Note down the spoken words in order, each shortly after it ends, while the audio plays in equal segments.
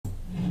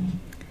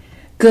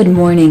Good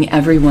morning,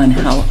 everyone.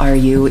 How are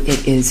you?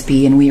 It is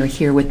B, and we are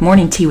here with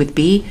Morning Tea with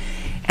B.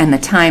 And the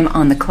time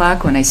on the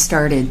clock when I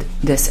started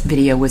this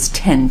video was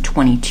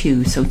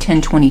 10:22. So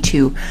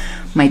 10:22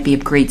 might be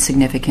of great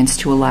significance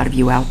to a lot of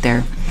you out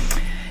there.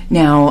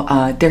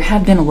 Now, there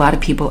have been a lot of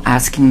people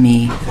asking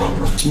me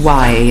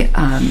why.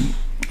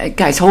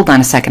 Guys, hold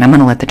on a second. I'm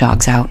going to let the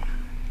dogs out.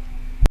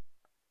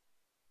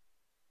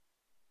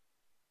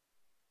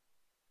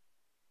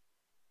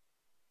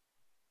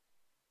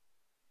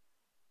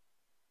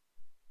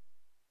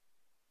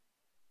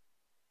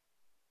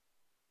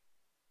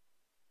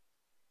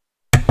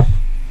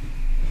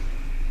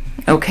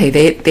 Okay,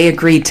 they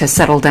agreed to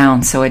settle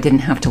down, so I didn't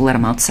have to let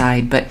them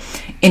outside. But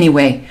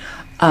anyway,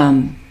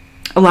 a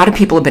lot of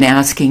people have been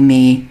asking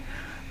me,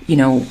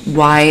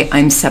 why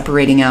I'm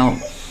separating out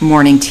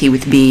Morning Tea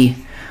with B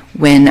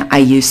when I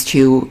used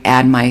to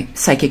add my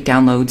psychic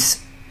downloads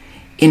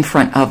in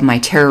front of my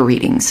tarot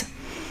readings.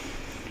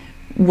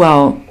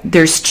 Well,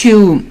 there's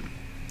two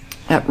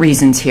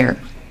reasons here.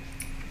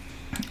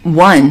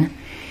 One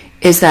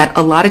is that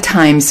a lot of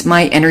times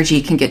my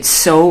energy can get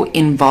so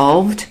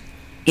involved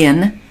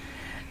in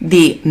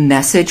the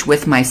message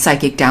with my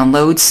psychic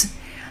downloads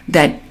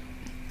that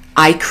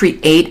I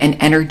create an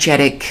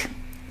energetic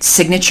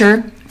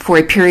signature for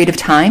a period of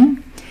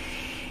time,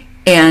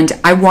 and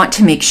I want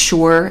to make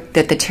sure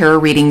that the tarot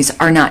readings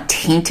are not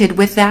tainted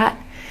with that.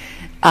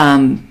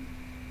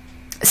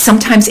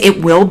 Sometimes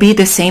it will be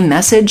the same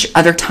message,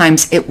 other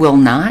times it will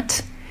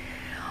not,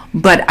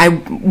 but I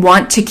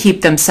want to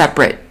keep them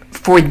separate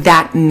for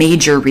that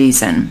major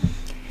reason.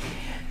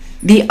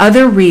 The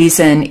other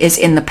reason is,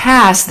 in the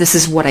past, this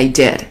is what I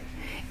did.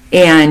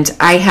 And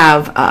I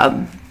have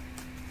a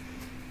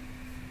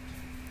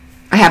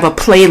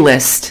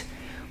playlist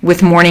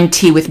with Morning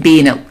Tea with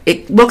B, and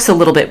it looks a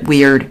little bit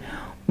weird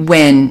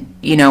when,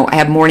 I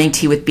have Morning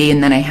Tea with B,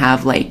 and then I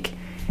have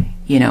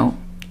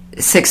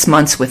 6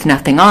 months with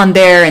nothing on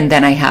there, and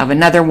then I have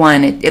another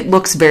one. It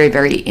looks very,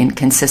 very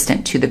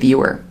inconsistent to the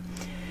viewer.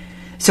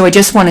 So I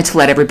just wanted to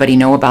let everybody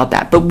know about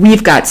that. But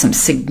we've got some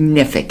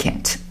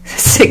significant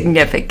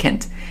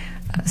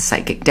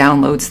psychic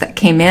downloads that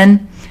came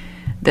in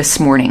this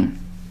morning.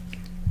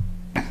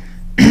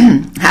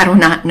 I do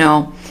not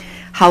know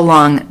how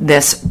long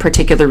this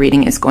particular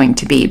reading is going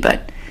to be,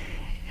 but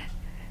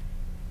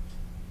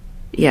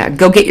yeah,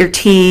 go get your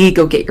tea,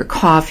 go get your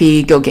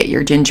coffee, go get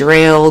your ginger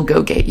ale,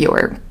 go get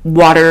your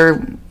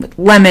water with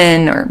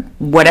lemon or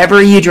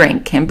whatever you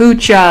drink,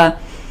 kombucha.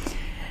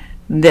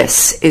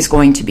 This is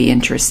going to be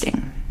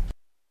interesting.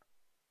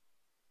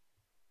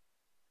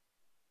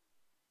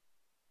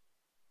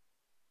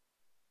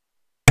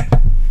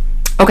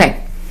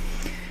 Okay.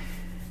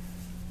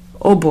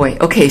 Oh boy.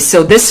 Okay,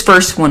 so this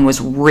first one was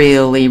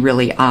really,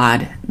 really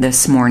odd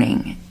this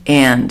morning.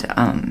 And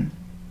I'm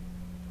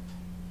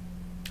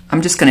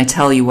just going to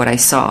tell you what I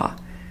saw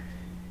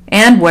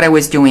and what I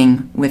was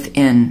doing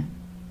within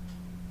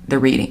the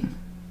reading.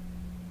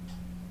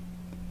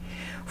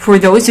 For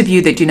those of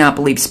you that do not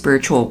believe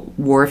spiritual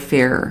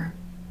warfare,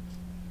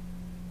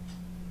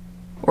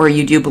 or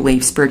you do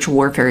believe spiritual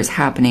warfare is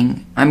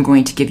happening, I'm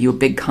going to give you a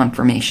big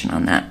confirmation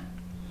on that.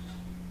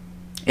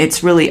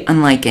 It's really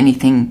unlike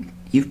anything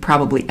you've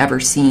probably ever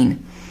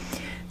seen.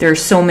 There are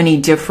so many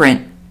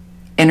different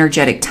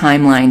energetic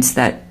timelines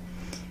that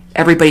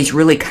everybody's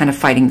really kind of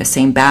fighting the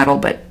same battle,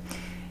 but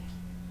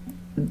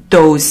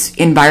those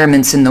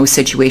environments and those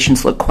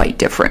situations look quite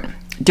different.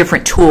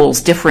 Different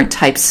tools, different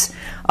types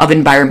of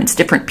environments,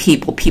 different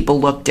people. People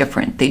look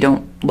different. They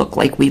don't look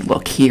like we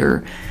look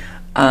here.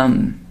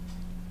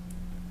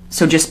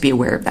 So just be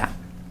aware of that.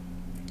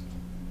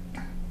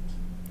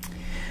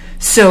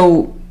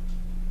 So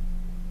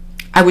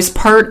I was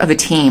part of a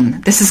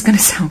team. This is going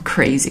to sound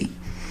crazy.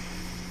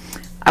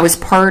 I was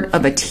part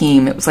of a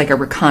team. It was like a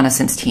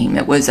reconnaissance team.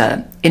 It was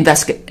an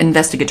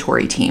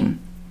investigatory team.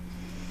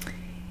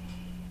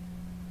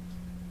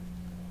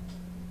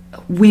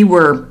 We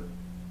were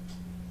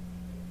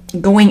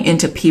going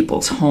into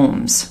people's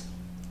homes.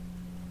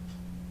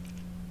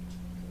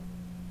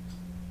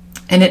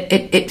 And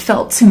it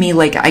felt to me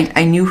like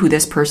I knew who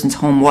this person's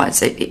home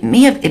was. It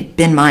may have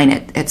been mine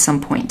at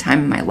some point in time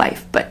in my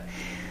life, but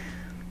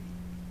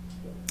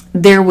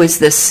there was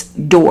this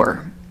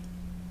door.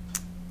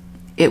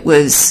 It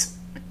was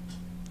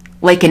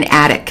like an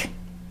attic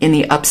in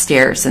the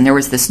upstairs, and there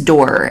was this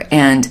door,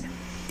 and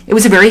it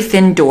was a very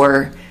thin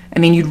door. I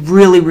mean, you'd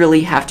really,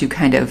 really have to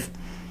kind of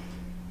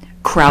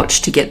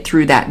crouch to get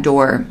through that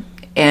door,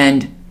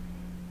 and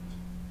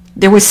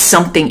there was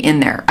something in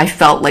there. I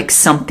felt like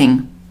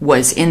something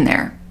was in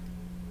there,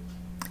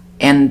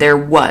 and there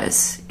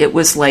was. It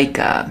was like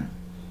a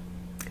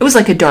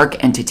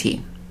dark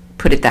entity,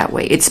 put it that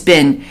way. It's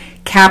been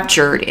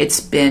captured, it's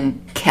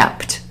been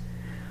kept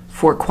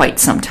for quite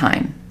some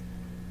time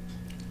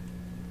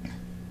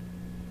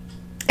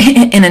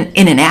in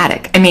an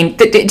attic. I mean,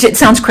 it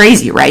sounds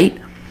crazy, right?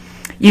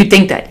 You'd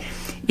think that,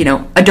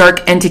 a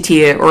dark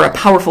entity or a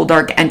powerful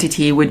dark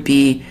entity would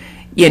be,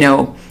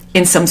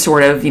 in some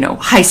sort of,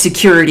 high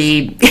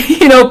security,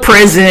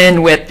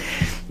 prison with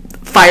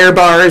fire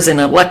bars and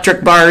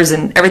electric bars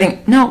and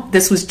everything. No,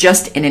 this was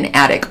just in an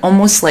attic,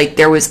 almost like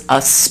there was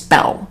a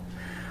spell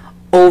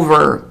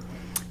over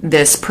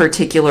this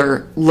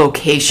particular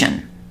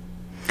location,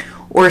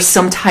 or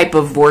some type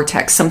of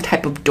vortex, some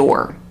type of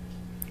door.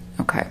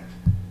 Okay.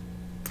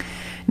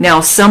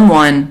 Now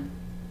someone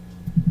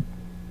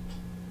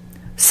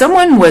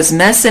was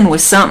messing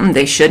with something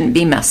they shouldn't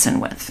be messing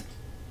with.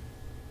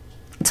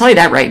 I'll tell you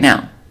that right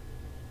now.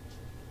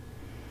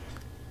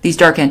 These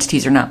dark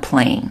entities are not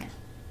playing.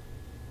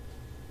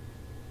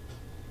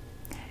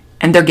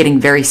 And they're getting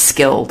very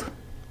skilled.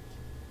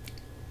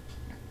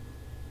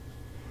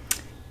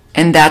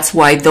 And that's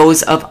why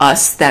those of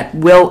us that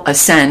will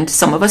ascend,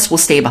 some of us will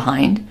stay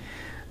behind,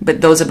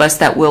 but those of us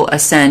that will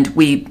ascend,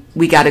 we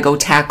got to go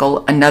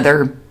tackle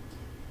another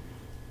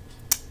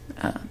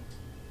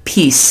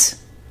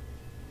piece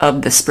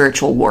of the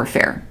spiritual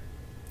warfare.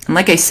 And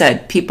like I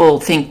said, people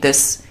think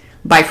this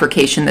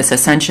bifurcation, this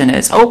ascension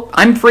is, oh,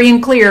 I'm free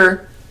and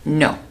clear.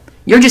 No,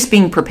 you're just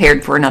being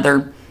prepared for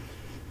another,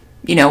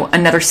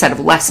 another set of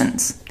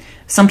lessons.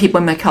 Some people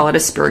may call it a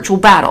spiritual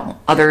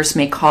battle. Others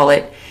may call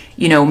it,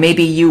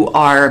 maybe you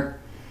are,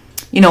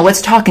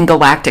 let's talk in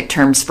galactic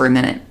terms for a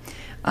minute.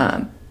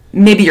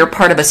 Maybe you're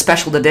part of a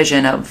special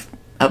division of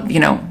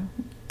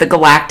the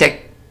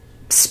galactic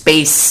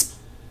space,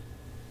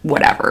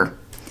 whatever.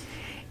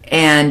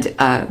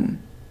 And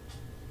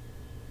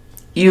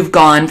you've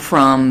gone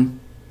from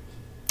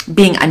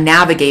being a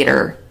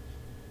navigator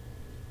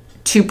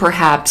to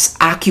perhaps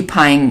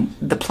occupying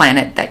the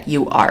planet that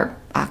you are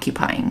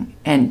occupying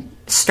and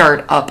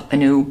start up a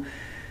new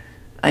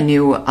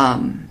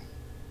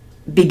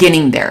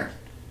beginning there.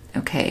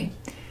 Okay.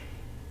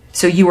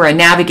 So you were a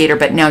navigator,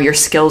 but now your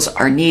skills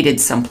are needed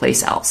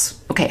someplace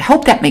else. Okay, I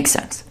hope that makes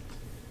sense.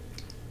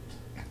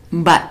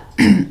 But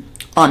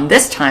on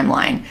this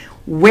timeline,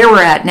 where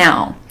we're at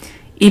now,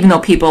 even though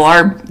people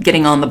are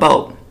getting on the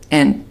boat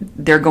and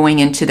they're going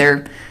into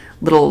their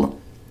little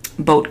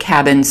boat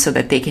cabins so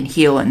that they can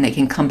heal and they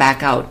can come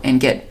back out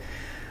and get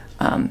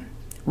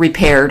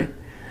repaired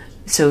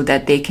so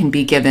that they can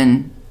be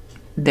given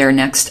their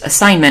next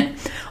assignment.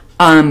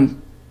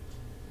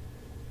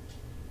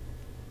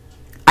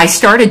 I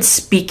started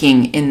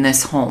speaking in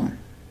this home.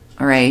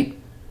 All right,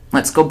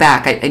 let's go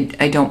back.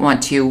 I don't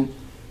want to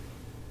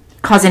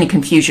cause any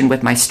confusion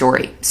with my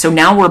story. So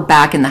now we're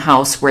back in the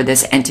house where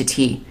this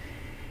entity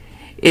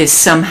is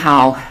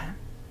somehow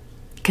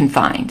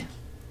confined.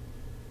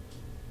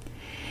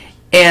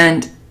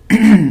 And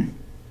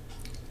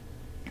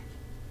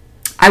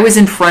I was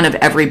in front of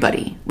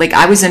everybody. Like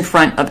I was in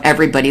front of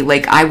everybody.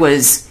 Like I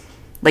was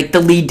like the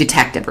lead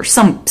detective or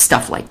some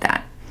stuff like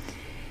that.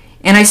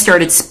 And I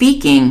started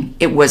speaking.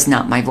 It was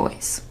not my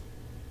voice.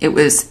 It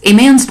was a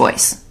man's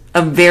voice,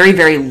 a very,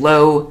 very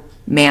low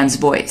man's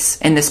voice.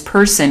 And this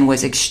person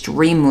was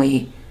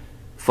extremely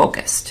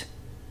focused,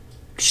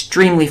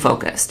 extremely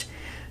focused.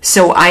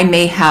 So I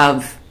may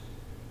have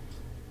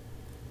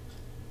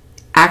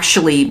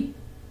actually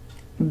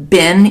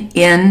been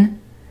in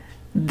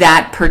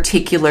that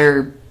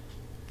particular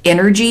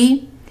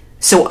energy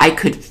so I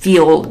could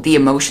feel the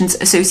emotions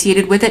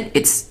associated with it.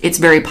 It's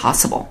very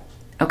possible.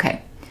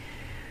 Okay.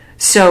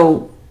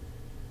 So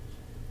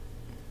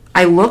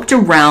I looked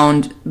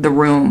around the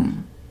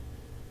room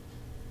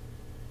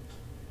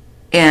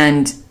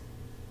and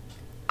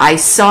I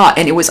saw,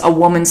 and it was a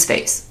woman's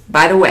face.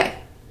 By the way,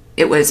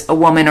 it was a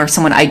woman or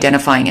someone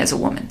identifying as a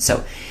woman.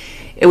 So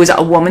it was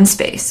a woman's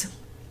face.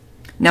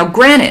 Now,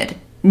 granted,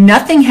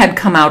 nothing had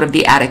come out of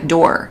the attic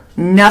door.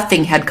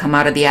 Nothing had come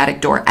out of the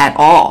attic door at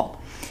all.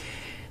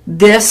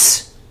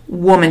 This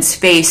woman's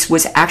face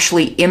was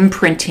actually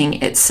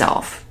imprinting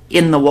itself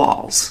in the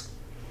walls.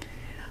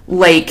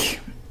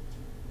 Like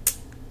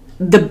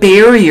the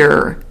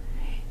barrier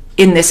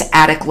in this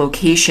attic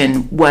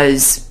location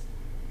was,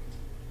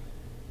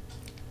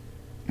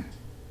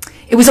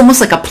 it was almost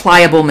like a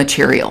pliable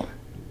material.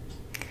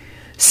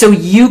 So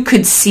you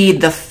could see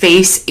the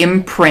face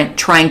imprint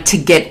trying to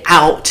get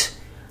out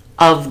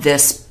of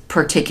this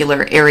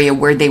particular area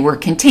where they were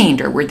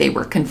contained or where they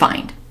were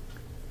confined.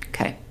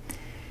 Okay.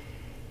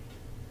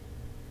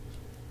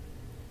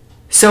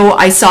 So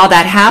I saw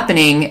that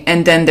happening,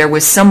 and then there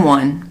was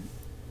someone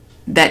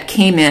that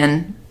came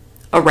in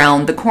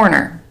around the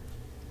corner.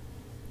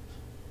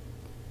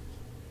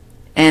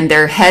 And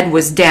their head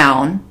was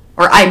down,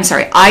 or I'm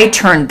sorry, I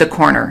turned the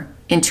corner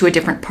into a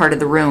different part of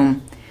the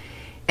room.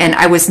 And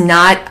I was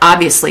not,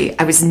 obviously,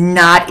 I was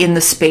not in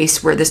the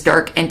space where this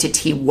dark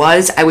entity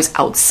was. I was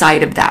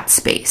outside of that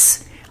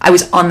space. I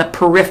was on the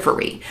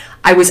periphery.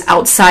 I was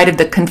outside of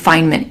the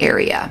confinement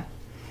area,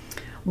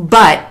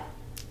 but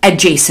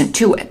adjacent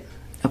to it,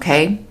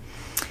 okay?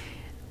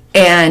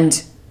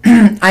 And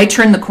I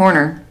turned the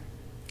corner,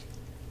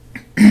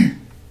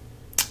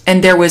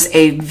 and there was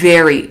a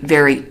very,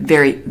 very,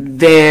 very,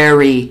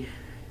 very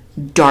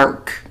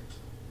dark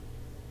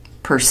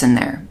person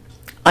there.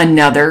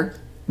 Another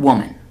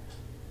woman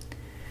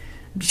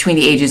between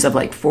the ages of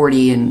like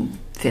 40 and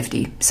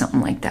 50,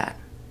 something like that.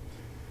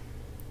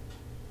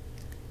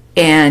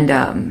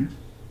 And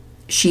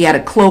she had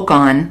a cloak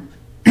on,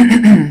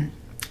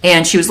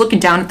 and she was looking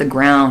down at the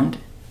ground.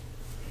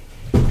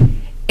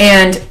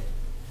 And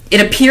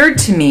it appeared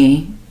to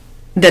me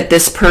that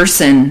this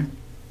person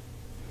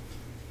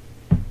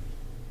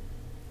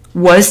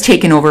was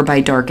taken over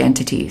by dark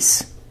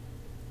entities,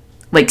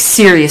 like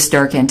serious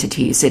dark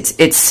entities.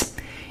 It's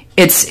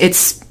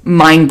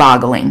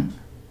mind-boggling.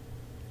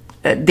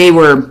 They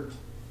were.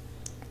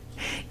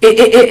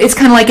 It's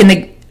kind of like in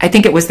the. I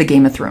think it was the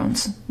Game of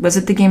Thrones. Was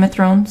it the Game of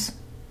Thrones?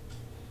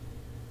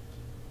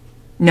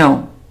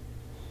 No,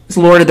 it was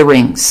Lord of the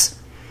Rings.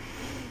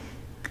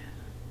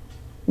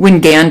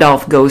 When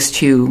Gandalf goes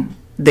to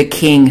the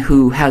king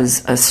who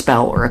has a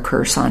spell or a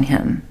curse on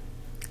him,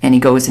 and he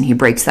goes and he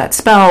breaks that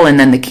spell, and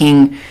then the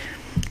king,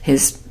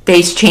 his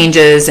face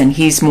changes and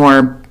he's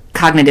more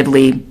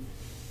cognitively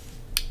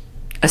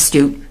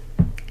astute.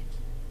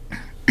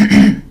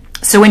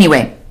 So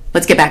anyway,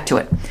 let's get back to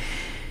it.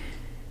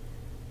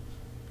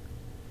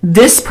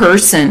 This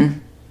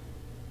person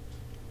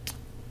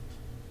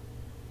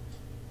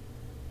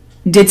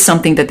did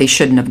something that they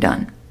shouldn't have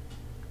done.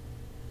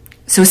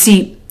 So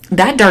see,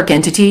 that dark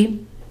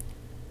entity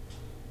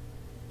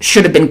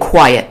should have been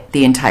quiet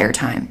the entire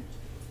time.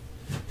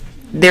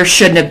 There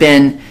shouldn't have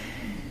been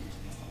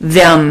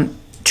them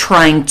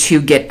trying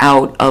to get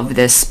out of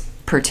this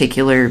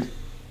particular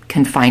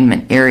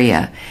confinement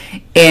area.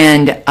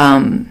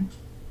 And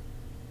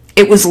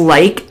it was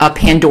like a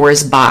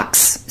Pandora's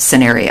box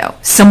scenario.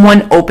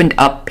 Someone opened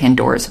up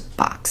Pandora's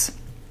box.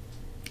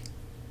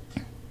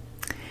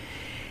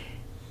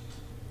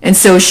 And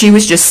so she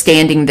was just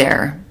standing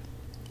there,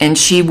 and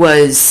she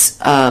was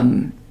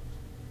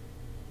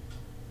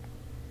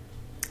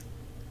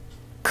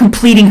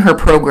completing her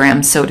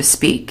program, so to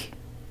speak.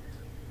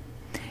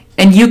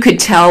 And you could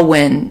tell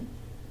when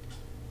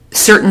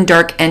certain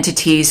dark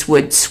entities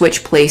would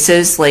switch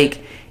places,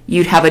 like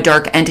you'd have a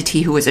dark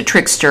entity who was a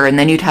trickster, and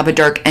then you'd have a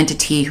dark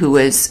entity who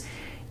was,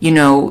 you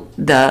know,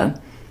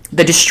 the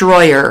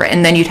destroyer,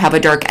 and then you'd have a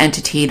dark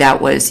entity that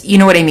was, you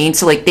know what I mean?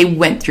 So like they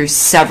went through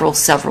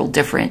several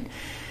different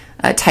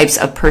types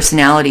of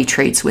personality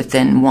traits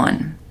within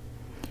one.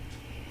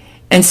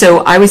 And so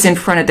I was in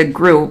front of the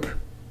group,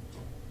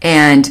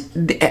 and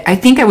I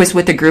think I was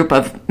with a group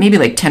of maybe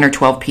like 10 or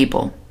 12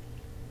 people.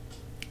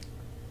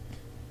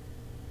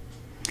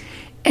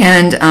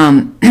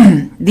 And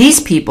these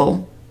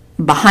people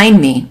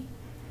behind me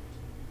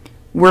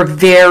were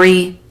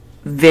very,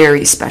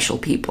 very special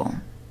people.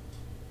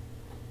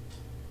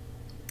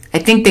 I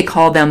think they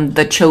call them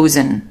the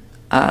chosen,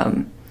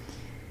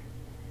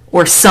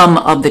 or some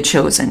of the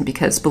chosen,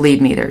 because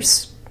believe me,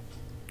 there's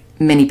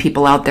many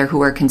people out there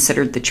who are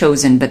considered the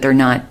chosen, but they're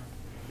not,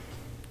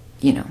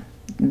 you know,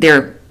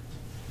 they're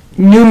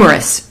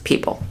numerous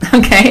people,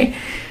 okay?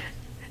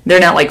 They're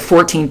not like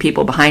 14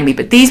 people behind me,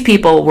 but these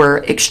people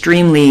were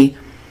extremely,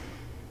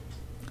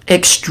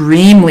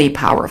 extremely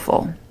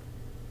powerful,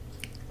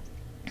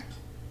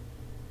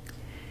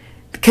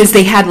 because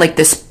they had like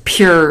this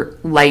pure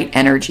light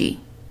energy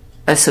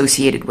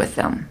associated with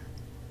them.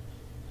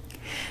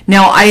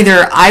 Now,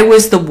 either I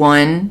was the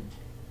one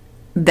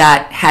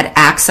that had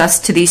access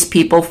to these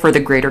people for the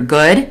greater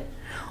good,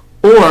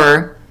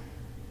 or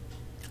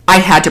I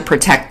had to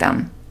protect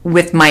them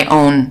with my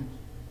own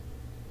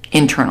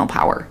internal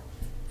power.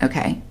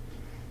 Okay?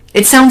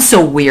 It sounds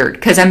so weird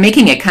because I'm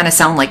making it kind of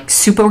sound like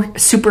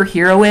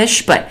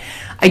superhero-ish, but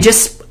I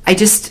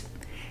just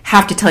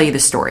have to tell you the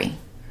story.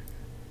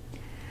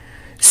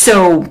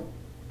 So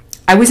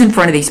I was in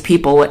front of these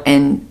people,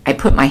 and I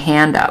put my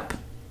hand up,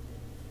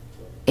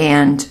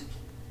 and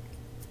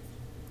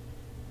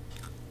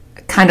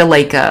kind of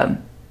like a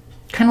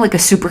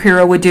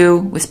superhero would do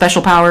with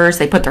special powers.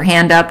 They put their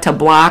hand up to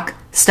block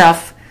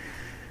stuff,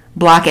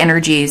 block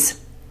energies.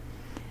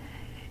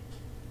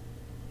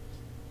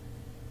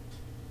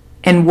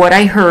 And what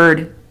I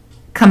heard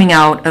coming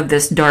out of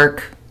this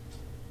dark,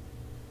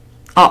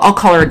 I'll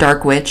call her a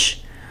dark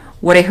witch,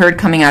 what I heard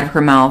coming out of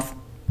her mouth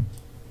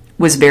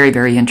was very,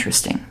 very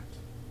interesting.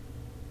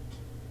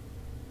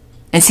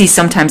 And see,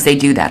 sometimes they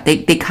do that. They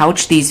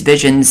couch these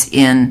visions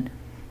in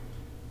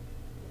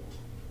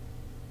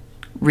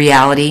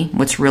reality,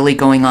 what's really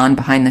going on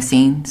behind the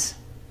scenes.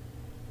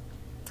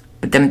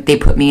 But then they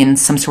put me in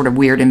some sort of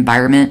weird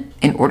environment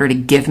in order to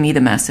give me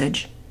the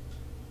message.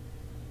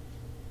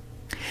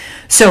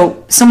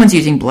 So someone's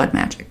using blood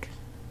magic.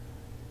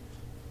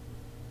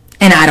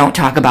 And I don't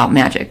talk about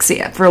magic.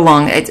 See, for a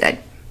long, I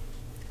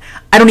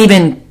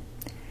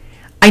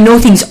know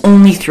things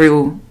only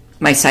through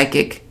my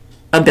psychic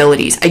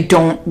abilities. I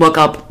don't look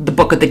up the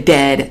Book of the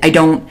Dead. I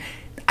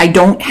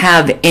don't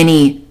have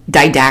any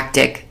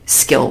didactic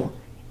skill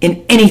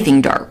in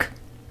anything dark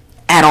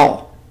at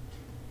all.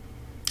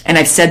 And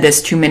I've said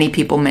this to many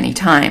people many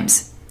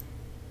times.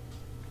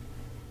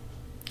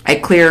 I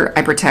clear,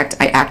 I protect,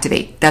 I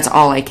activate. That's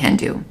all I can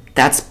do.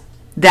 That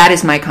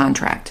is my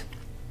contract.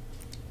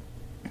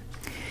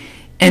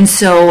 And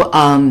so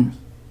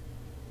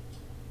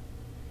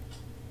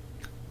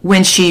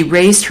when she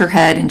raised her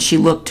head and she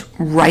looked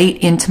right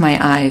into my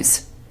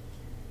eyes,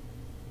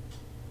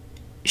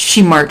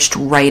 she marched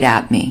right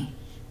at me.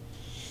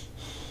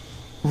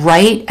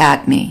 right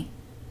at me.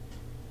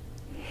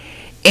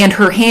 And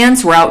her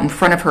hands were out in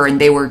front of her, and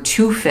they were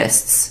 2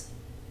 fists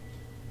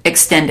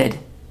extended.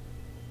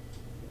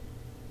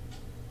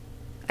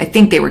 I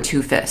think they were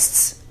 2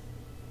 fists.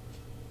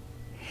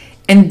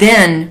 And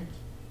then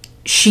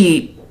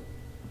she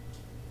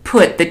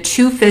put the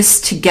 2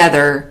 fists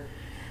together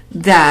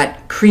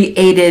that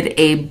created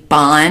a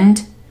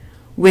bond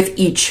with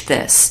each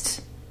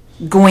fist,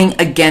 going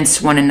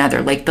against one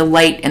another, like the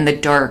light and the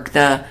dark,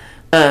 the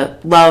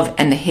love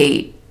and the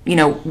hate, you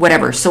know,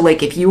 whatever. So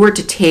like if you were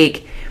to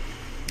take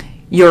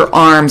your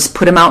arms,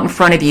 put them out in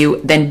front of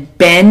you, then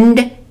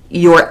bend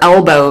your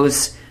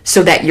elbows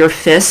so that your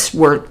fists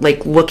were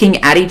like looking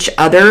at each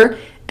other,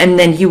 and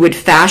then you would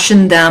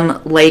fashion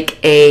them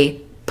like a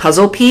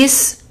puzzle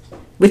piece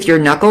with your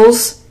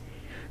knuckles,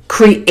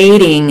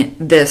 creating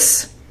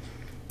this,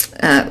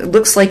 it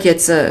looks like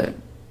it's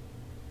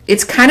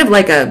kind of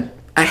like a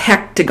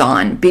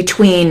hectagon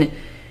between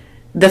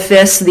the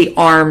fists, the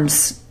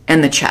arms,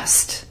 and the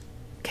chest.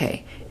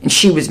 Okay. And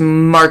she was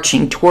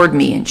marching toward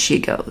me, and she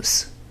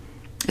goes,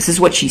 this is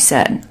what she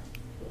said: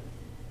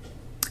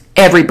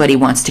 everybody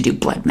wants to do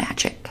blood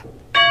magic.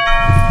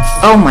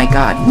 Oh my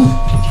God.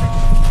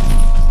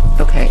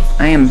 Okay,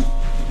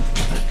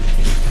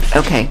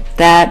 okay,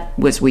 that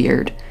was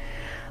weird.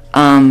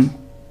 I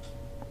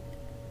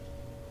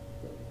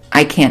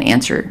can't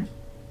answer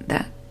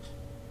that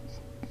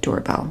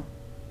doorbell.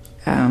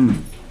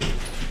 And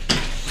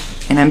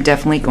I'm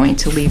definitely going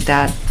to leave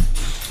that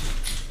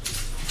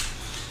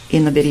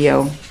in the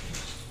video.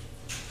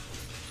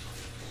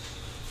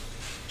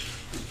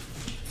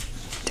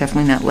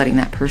 Definitely not letting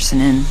that person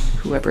in,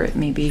 whoever it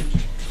may be.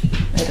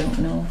 I don't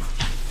know.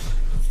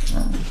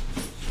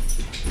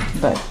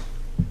 But,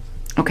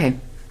 okay.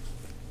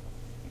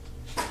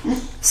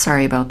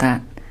 Sorry about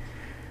that.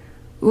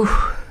 Ooh.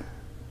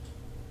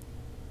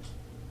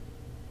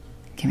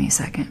 Give me a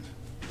second.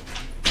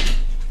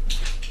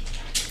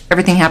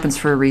 Everything happens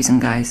for a reason,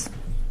 guys.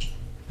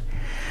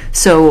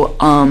 So,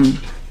 and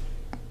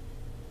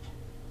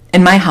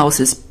my house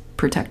is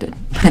protected,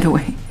 by the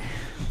way.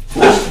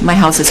 My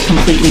house is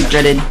completely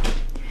gridded.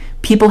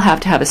 People have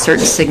to have a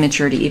certain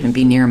signature to even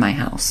be near my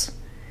house.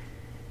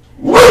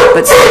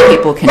 But some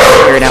people can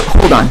figure it out.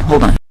 Hold on,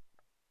 hold on.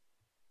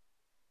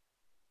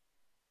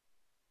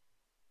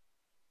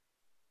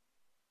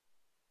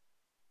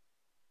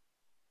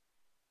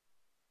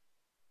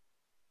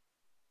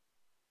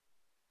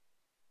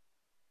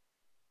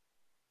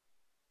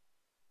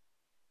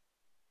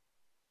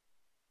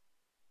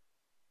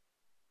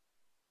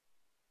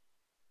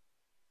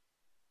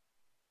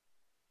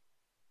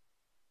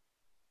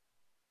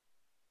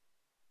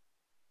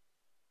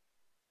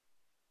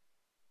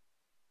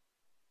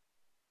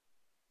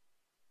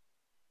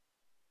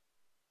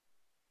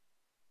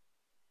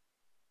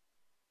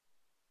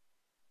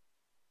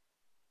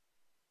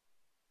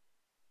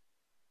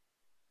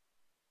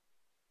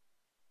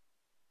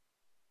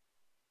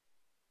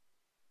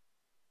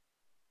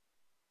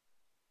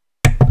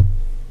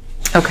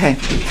 Okay,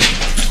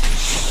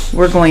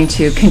 we're going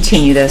to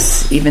continue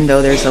this, even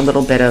though there's a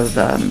little bit of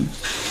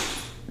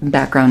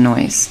background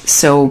noise.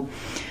 So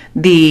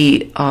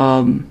the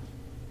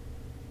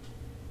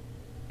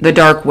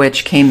dark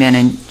witch came in,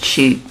 and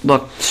she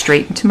looked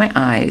straight into my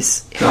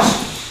eyes.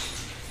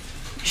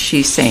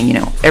 She's saying, you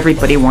know,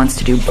 everybody wants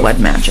to do blood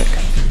magic.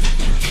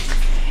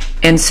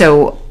 And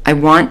so I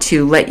want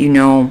to let you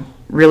know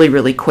really,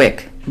 really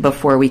quick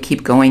before we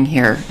keep going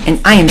here. And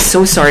I am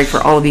so sorry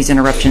for all of these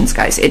interruptions,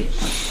 guys.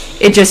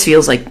 It just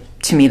feels like,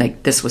 to me,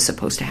 like this was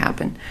supposed to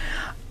happen.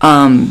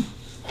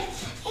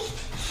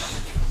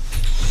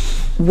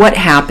 What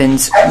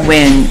happens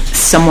when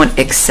someone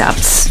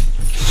accepts,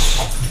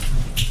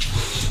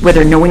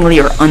 whether knowingly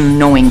or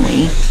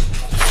unknowingly,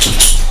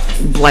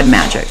 blood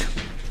magic?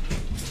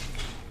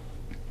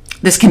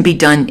 This can be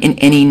done in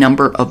any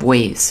number of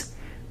ways.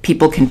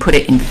 People can put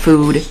it in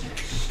food.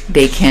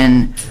 They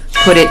can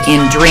put it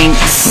in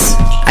drinks.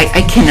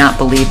 I cannot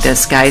believe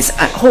this, guys.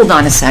 Hold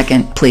on a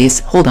second,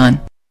 please. Hold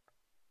on.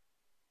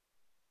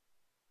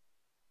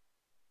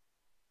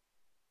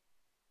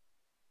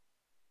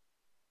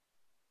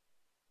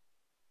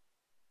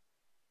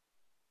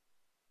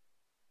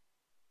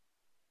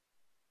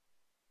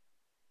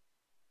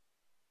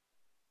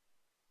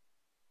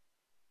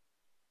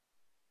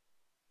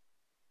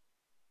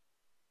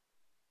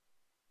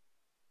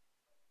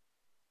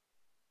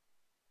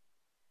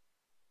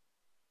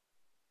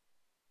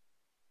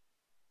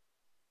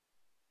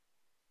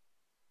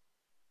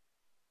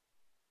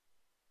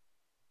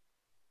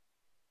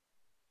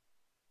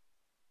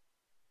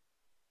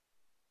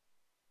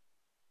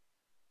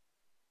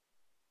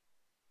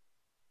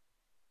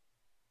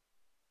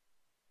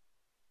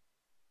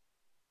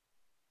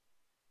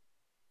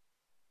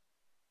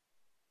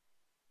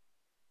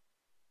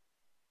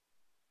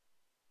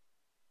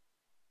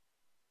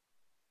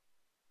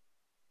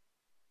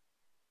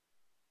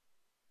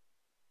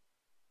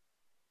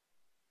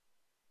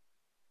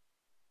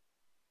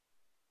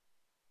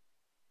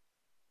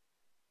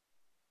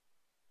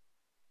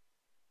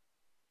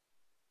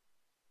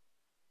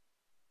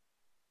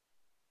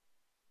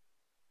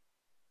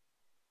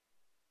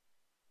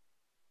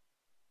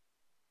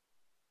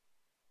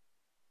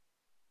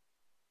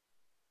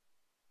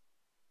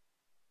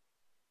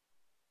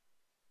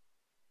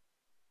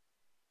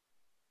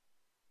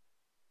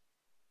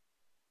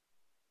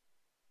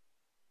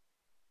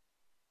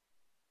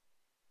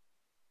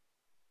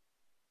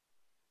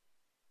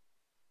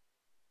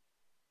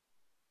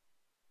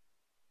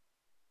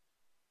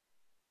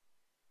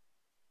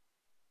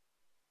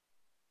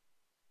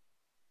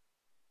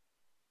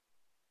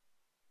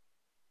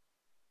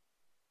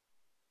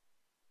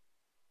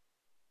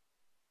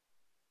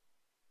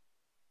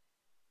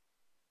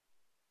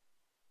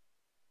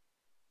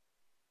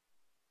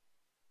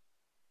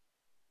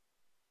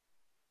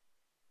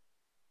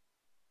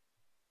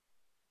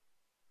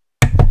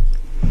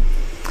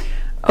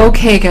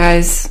 Okay,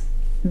 guys,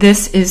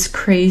 this is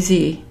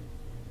crazy.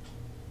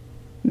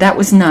 That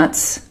was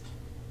nuts.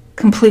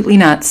 Completely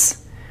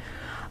nuts.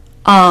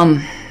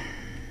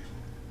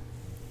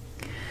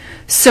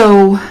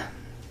 So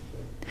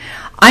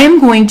I am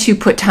going to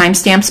put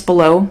timestamps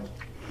below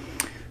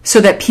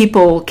so that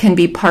people can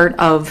be part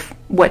of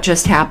what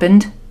just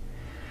happened.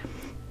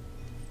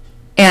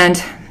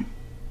 And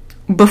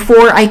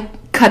before I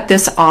cut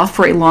this off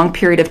for a long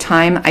period of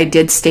time, I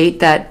did state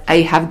that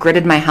I have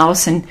gridded my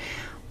house and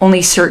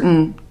only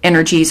certain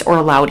energies are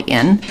allowed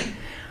in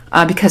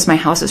because my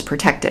house is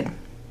protected.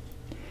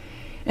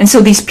 And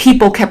so these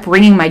people kept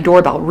ringing my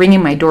doorbell,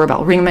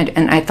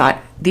 and I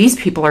thought, these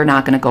people are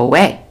not going to go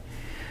away.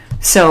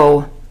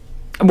 So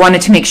I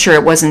wanted to make sure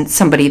it wasn't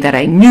somebody that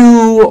I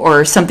knew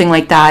or something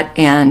like that,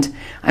 and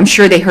I'm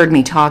sure they heard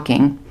me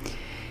talking.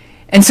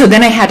 And so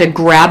then I had to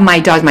grab my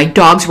dogs. My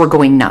dogs were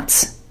going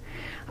nuts.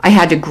 I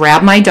had to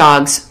grab my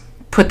dogs,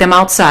 put them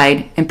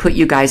outside, and put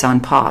you guys on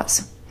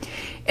pause.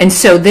 And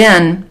so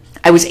then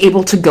I was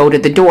able to go to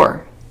the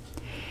door.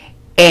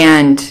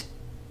 And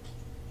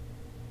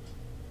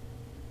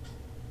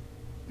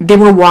they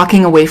were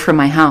walking away from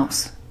my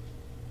house.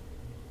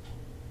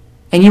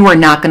 And you are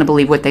not going to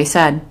believe what they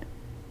said.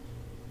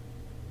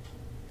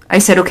 I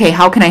said, okay,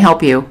 how can I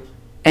help you?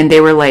 And they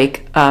were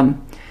like,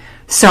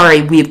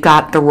 sorry, we've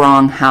got the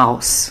wrong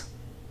house.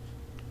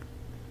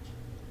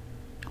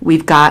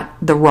 We've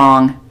got the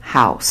wrong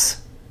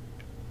house.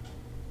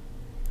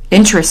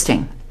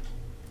 Interesting.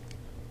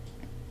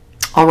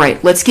 All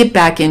right, let's get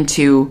back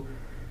into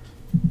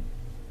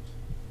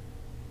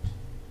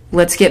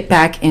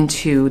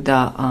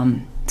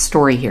the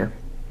story here.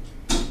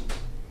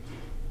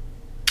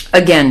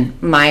 Again,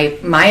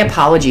 my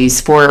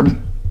apologies for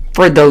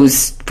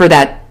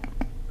that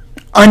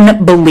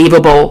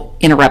unbelievable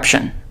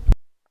interruption.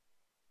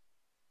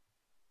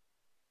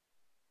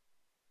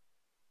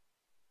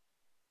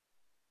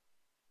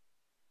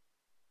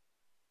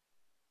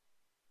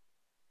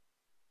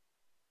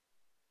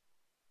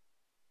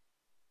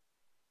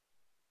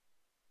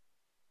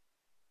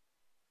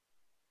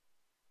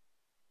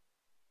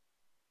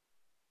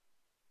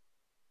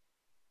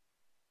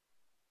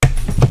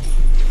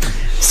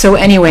 So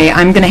anyway,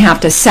 I'm going to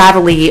have to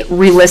sadly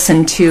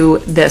re-listen to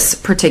this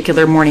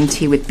particular morning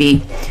tea with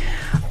B.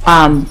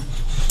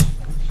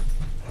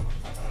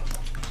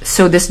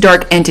 So this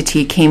dark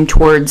entity came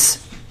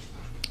towards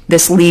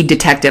this lead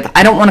detective.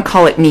 I don't want to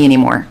call it me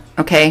anymore,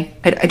 okay?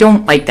 I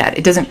don't like that.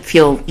 It doesn't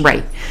feel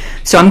right.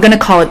 So I'm going to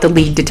call it the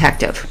lead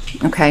detective,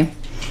 okay?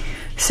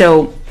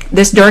 So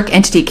this dark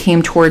entity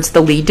came towards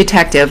the lead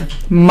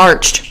detective,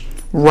 marched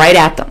right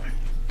at them.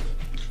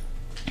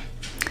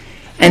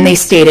 And they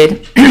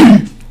stated,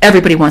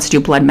 everybody wants to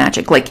do blood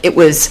magic. Like it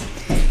was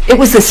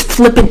this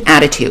flippant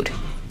attitude.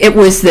 It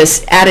was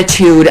this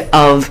attitude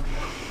of,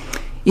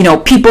 you know,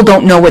 people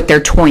don't know what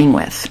they're toying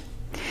with.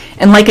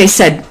 And like I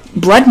said,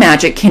 blood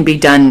magic can be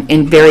done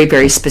in very,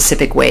 very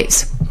specific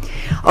ways.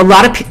 A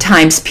lot of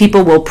times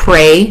people will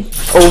pray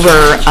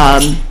over,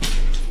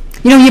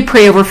 you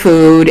pray over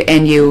food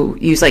and you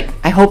use like,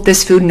 I hope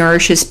this food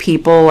nourishes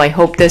people. I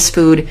hope this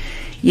food,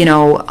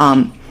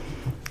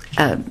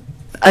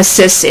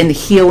 assists in the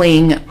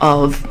healing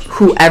of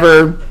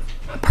whoever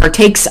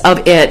partakes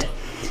of it.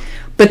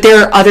 But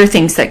there are other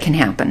things that can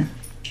happen.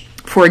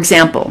 For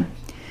example,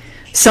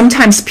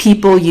 sometimes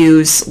people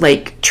use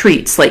like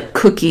treats like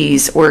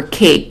cookies or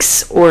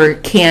cakes or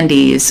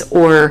candies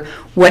or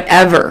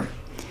whatever.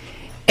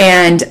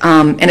 And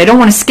I don't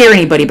want to scare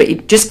anybody, but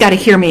you just got to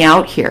hear me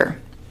out here.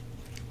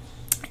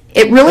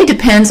 It really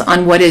depends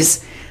on what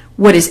is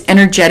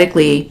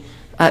energetically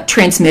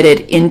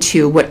transmitted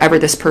into whatever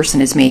this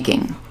person is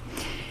making.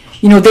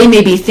 You know, they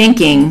may be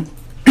thinking,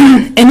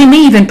 and they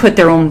may even put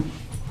their own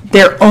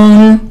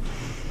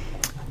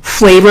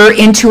flavor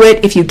into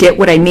it, if you get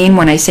what I mean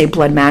when I say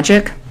blood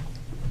magic.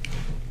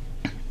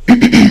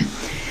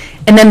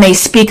 And then they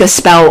speak a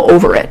spell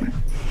over it.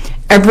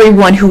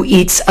 Everyone who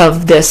eats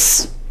of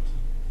this,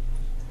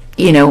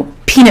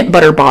 peanut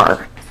butter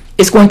bar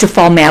is going to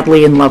fall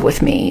madly in love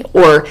with me.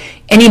 Or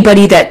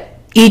anybody that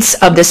eats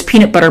of this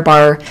peanut butter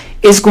bar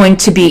is going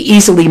to be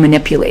easily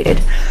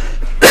manipulated.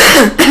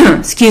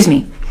 Excuse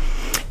me.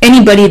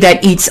 Anybody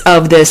that eats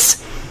of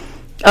this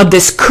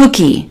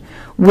cookie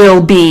will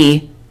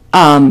be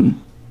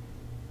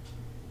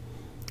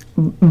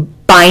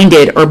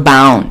binded or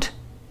bound.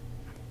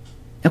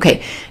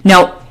 Okay,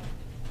 now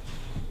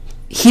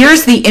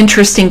here's the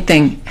interesting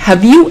thing.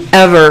 Have you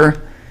ever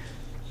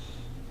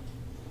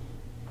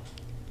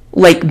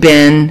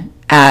been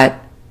at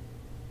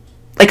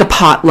like a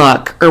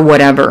potluck or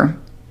whatever,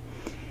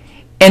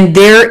 and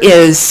there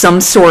is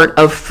some sort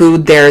of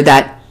food there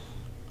that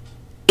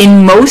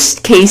in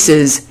most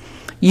cases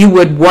you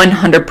would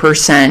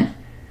 100%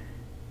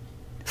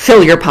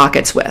 fill your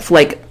pockets with,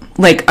 like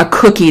a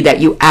cookie that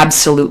you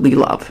absolutely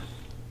love.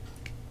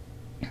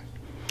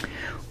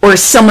 Or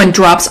someone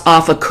drops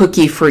off a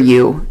cookie for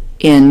you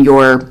in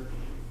your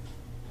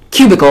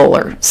cubicle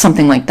or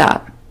something like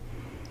that.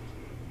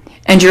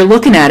 And you're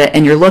looking at it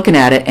and you're looking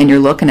at it and you're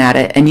looking at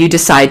it, and you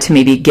decide to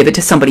maybe give it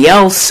to somebody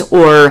else,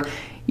 or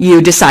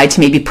you decide to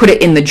maybe put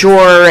it in the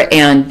drawer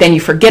and then you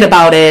forget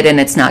about it and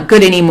it's not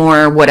good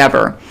anymore,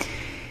 whatever.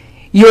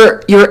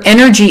 Your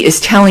energy is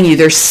telling you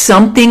there's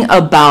something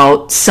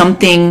about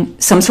something,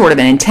 some sort of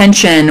an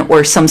intention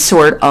or some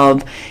sort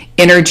of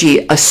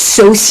energy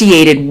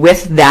associated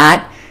with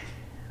that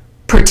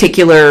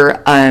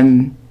particular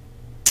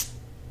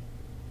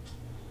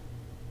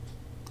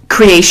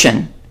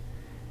creation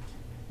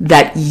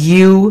that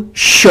you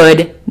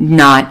should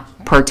not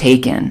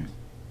partake in.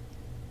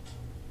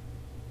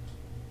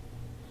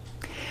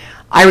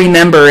 I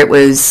remember it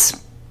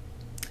was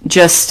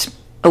just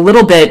a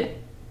little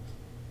bit,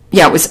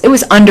 yeah, it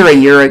was under a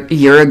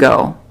year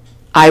ago.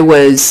 I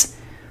was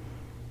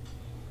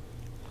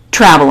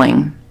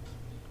traveling,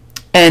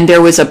 and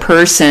there was a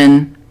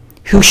person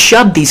who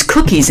shoved these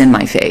cookies in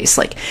my face,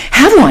 like,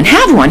 have one,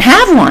 have one,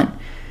 have one.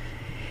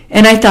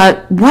 And I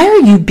thought, why are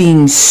you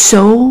being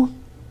so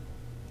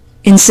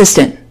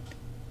insistent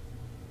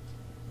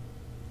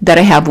that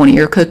I have one of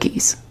your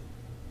cookies?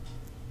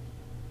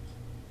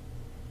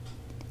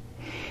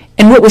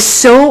 And what was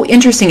so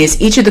interesting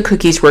is each of the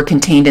cookies were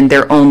contained in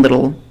their own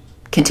little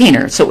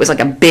container. So it was like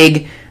a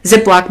big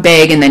Ziploc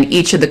bag, and then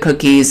each of the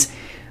cookies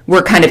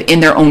were kind of in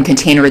their own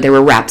container. They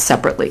were wrapped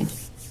separately.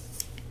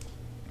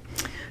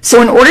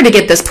 So in order to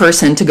get this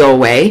person to go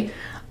away,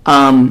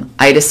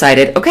 I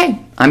decided, okay,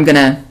 I'm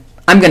gonna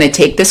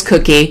take this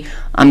cookie,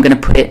 I'm gonna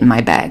put it in my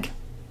bag.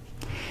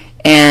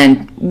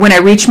 And when I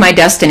reach my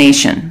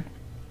destination,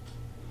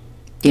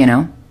 you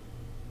know,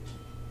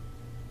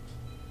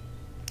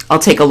 I'll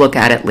take a look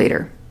at it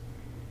later.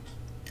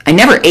 I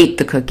never ate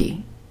the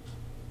cookie,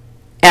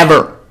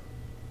 ever.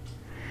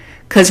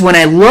 Because when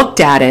I looked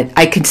at it,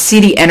 I could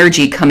see the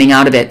energy coming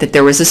out of it, that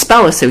there was a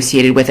spell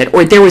associated with it,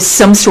 or there was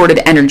some sort of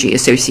energy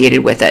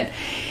associated with it.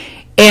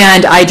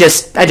 And I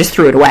just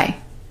threw it away.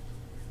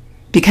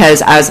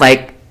 Because I was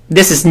like,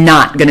 this is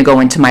not going to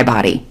go into my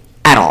body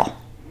at all.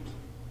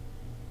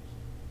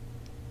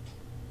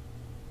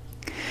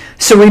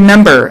 So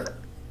remember,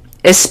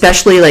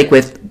 especially like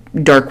with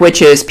dark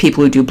witches,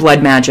 people who do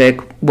blood magic,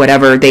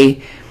 whatever,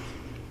 they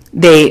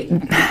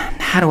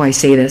how do I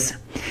say this?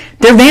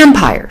 They're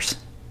vampires.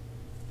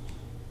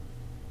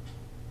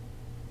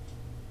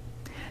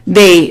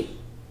 They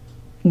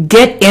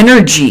get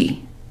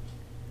energy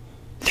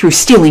through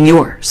stealing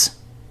yours.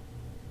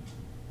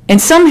 And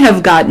some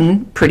have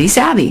gotten pretty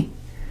savvy.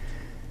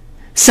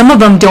 Some of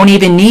them don't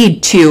even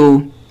need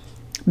to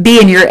be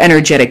in your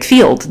energetic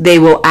field. They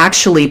will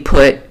actually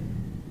put,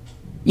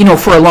 you know,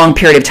 for a long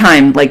period of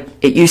time, like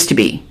it used to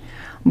be.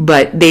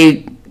 But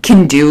they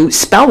can do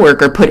spell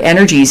work or put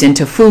energies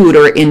into food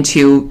or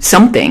into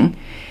something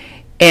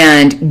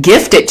and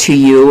gift it to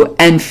you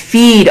and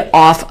feed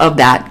off of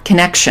that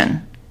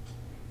connection.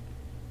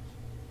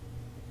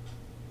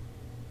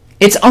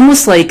 It's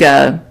almost like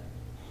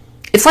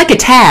it's like a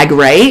tag,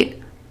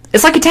 right?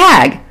 It's like a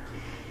tag.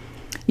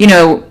 You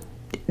know,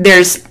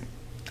 there's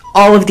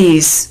all of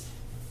these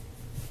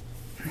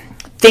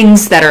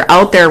things that are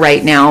out there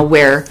right now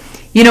where,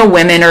 you know,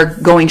 women are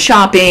going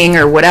shopping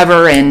or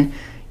whatever, and,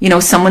 you know,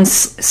 someone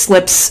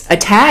slips a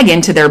tag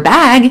into their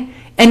bag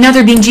and now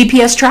they're being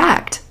GPS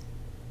tracked.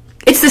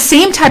 It's the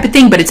same type of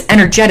thing, but it's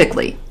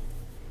energetically.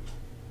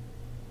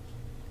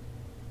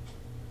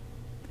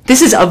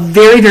 This is a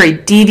very, very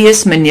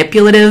devious,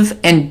 manipulative,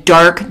 and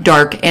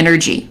dark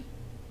energy.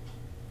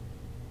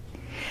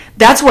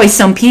 That's why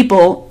some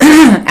people,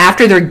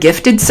 after they're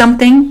gifted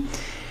something,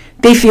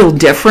 they feel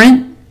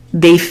different.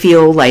 They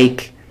feel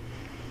like,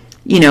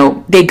 you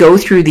know, they go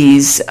through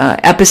these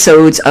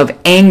episodes of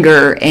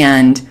anger,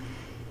 and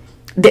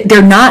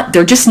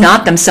they're just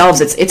not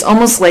themselves. It's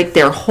almost like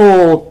their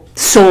whole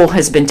soul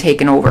has been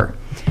taken over.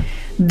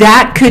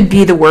 That could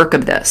be the work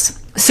of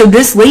this. So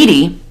this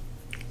lady,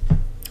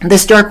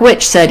 this dark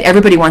witch, said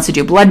everybody wants to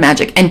do blood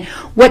magic. And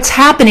what's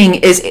happening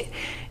is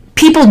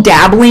people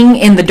dabbling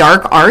in the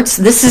dark arts,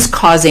 this is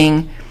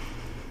causing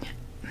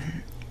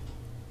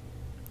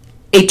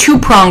a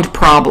two-pronged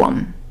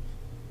problem.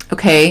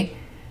 Okay?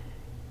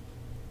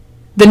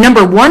 The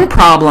number one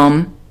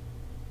problem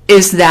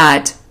is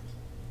that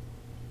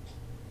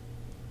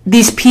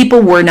these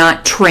people were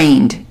not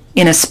trained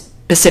in a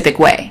specific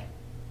way.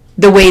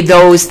 The way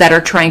those that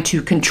are trying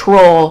to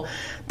control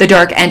the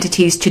dark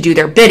entities to do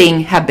their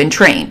bidding have been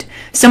trained.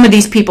 Some of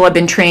these people have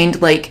been trained,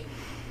 like,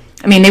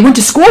 I mean, they went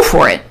to school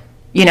for it,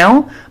 you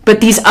know? But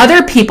these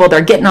other people,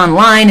 they're getting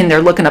online and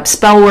they're looking up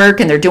spell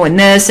work and they're doing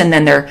this, and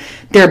then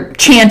they're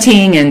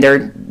chanting and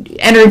they're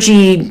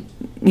energy,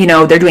 you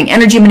know, they're doing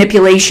energy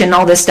manipulation,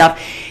 all this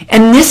stuff.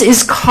 And this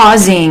is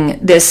causing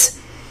this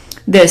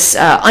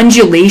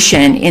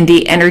undulation in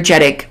the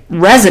energetic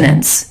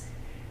resonance,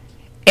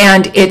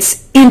 and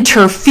it's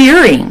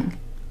interfering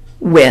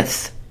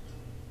with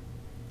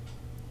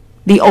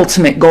the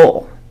ultimate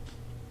goal.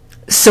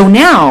 So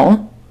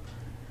now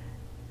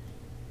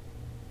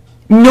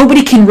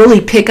nobody can really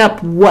pick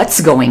up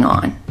what's going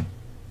on,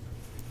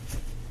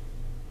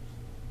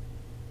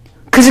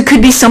 because it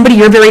could be somebody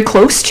you're very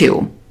close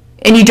to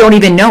and you don't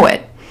even know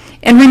it.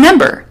 And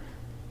remember,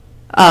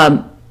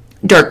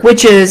 dark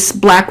witches,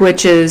 black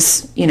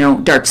witches,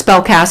 dark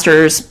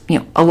spellcasters,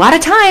 a lot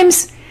of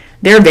times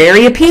they're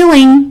very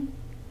appealing.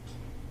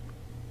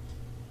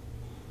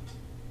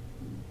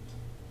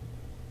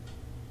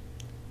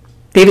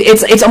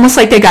 It's almost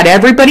like they got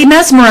everybody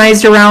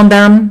mesmerized around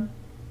them.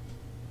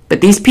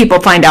 But these people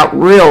find out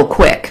real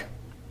quick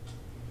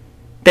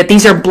that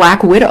these are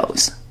black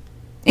widows,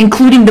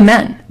 including the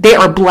men. They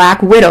are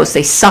black widows.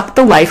 They suck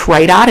the life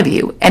right out of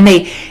you. And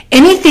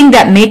anything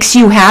that makes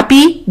you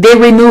happy, they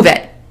remove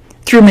it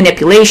through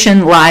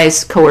manipulation,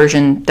 lies,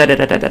 coercion,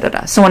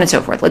 so on and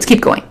so forth. Let's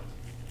keep going.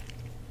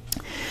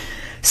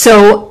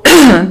 So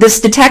this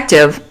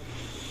detective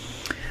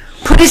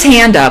put his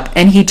hand up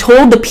and he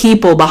told the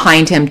people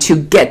behind him to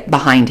get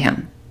behind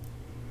him.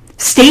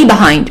 Stay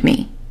behind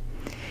me.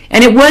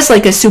 And it was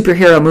like a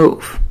superhero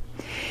move.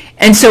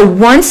 And so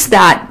once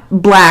that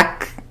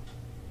black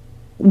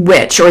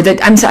witch, I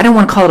don't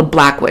want to call it a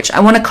black witch, I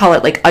want to call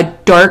it like a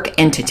dark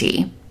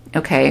entity,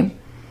 okay?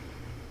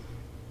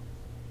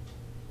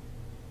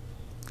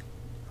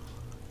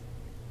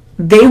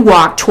 They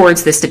walked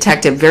towards this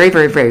detective very,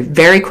 very, very,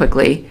 very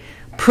quickly,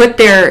 put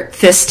their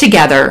fists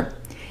together,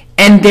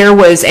 and there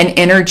was an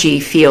energy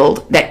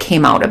field that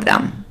came out of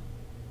them.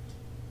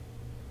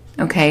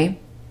 Okay?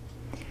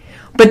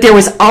 But there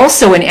was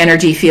also an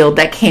energy field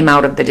that came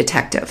out of the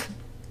detective.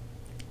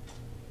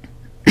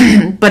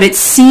 But it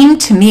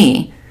seemed to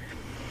me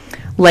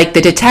like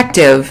the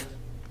detective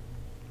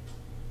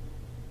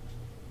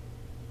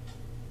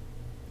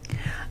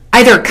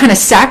either kind of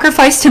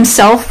sacrificed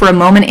himself for a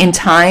moment in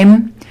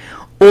time,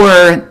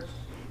 or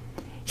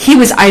he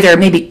was either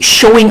maybe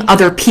showing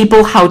other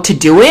people how to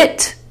do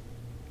it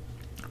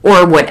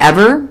or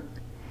whatever.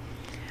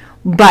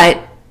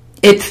 But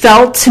it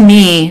felt to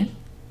me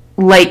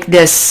like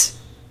this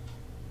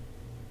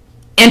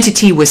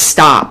entity was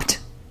stopped.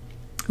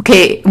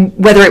 Okay,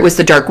 whether it was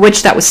the dark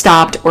witch that was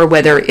stopped or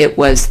whether it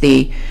was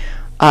the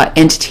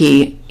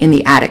entity in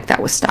the attic that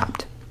was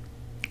stopped.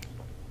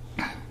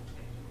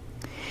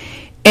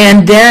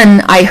 And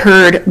then I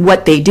heard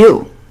what they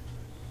do.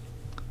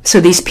 So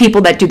these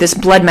people that do this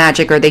blood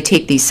magic, or they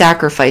take these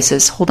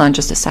sacrifices, hold on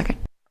just a second.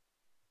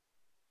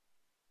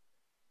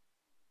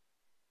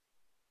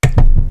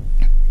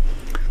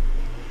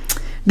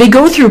 They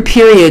go through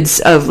periods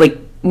of, like,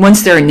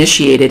 once they're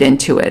initiated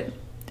into it,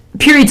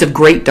 periods of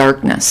great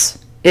darkness.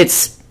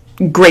 It's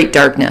great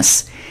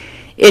darkness.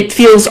 It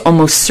feels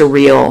almost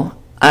surreal.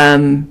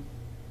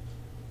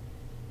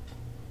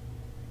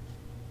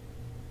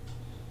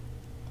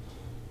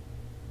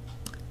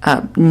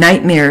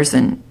 Nightmares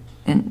and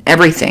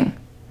everything.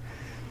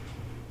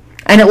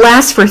 And it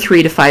lasts for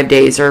 3 to 5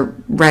 days, or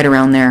right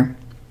around there.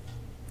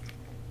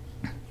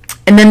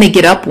 And then they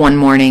get up one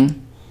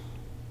morning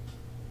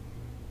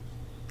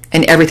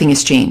and everything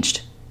has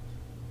changed.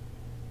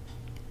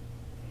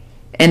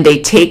 And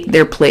they take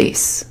their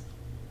place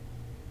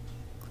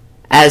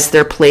as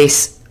their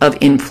place of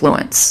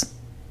influence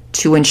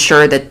to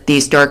ensure that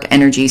these dark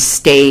energies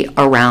stay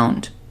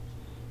around.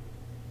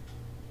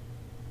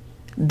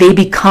 They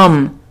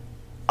become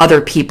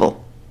other people.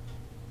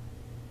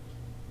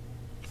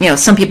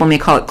 Some people may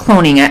call it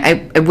cloning.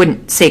 I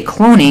wouldn't say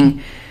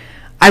cloning.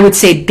 I would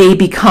say they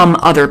become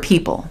other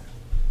people.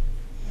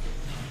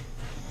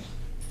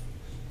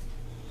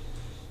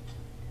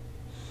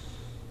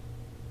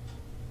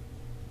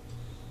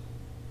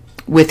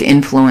 With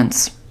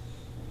influence.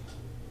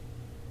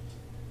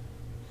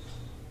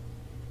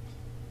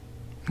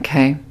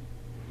 Okay?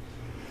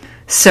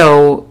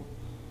 So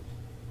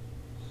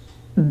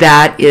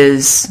that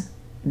is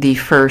the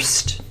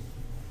first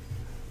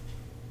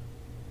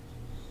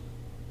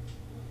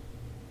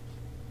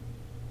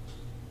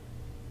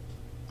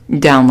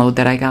download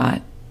that I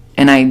got.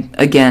 And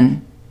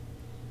again,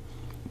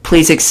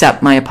 please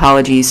accept my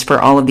apologies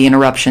for all of the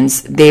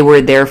interruptions. They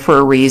were there for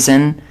a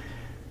reason.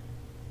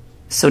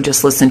 So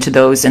just listen to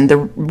those. And the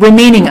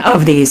remaining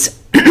of these,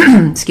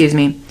 excuse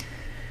me,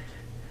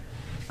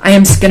 I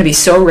am going to be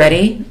so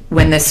ready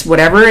when this,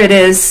 whatever it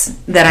is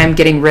that I'm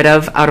getting rid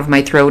of out of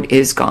my throat,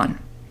 is gone.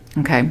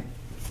 Okay?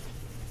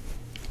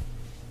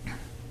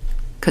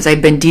 Because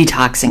I've been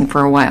detoxing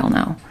for a while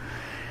now.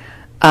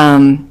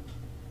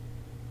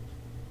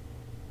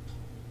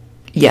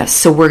 Yes,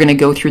 so we're going to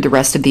go through the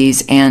rest of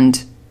these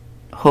and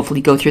hopefully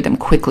go through them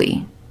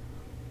quickly.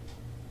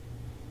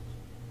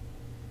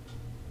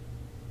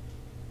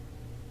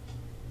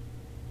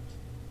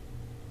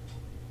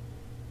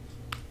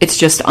 It's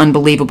just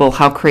unbelievable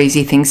how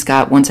crazy things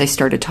got once I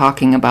started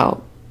talking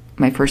about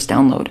my first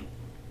download.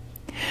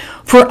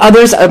 For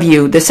others of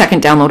you, the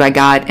second download I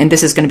got, and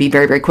this is going to be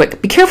very, very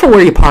quick, be careful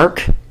where you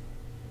park.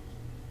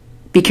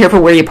 Be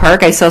careful where you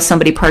park. I saw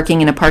somebody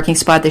parking in a parking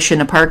spot they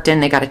shouldn't have parked in.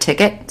 They got a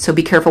ticket. So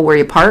be careful where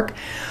you park.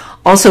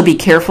 Also be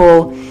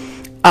careful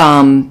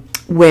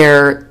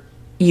where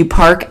you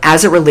park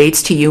as it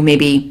relates to you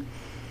maybe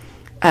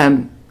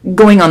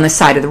going on the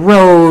side of the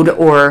road,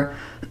 or,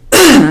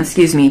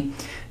 excuse me,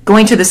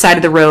 going to the side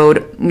of the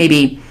road,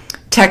 maybe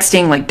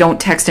texting, like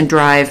don't text and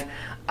drive.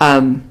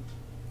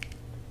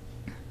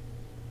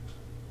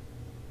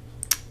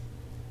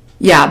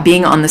 yeah,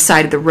 being on the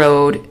side of the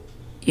road,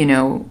 you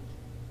know,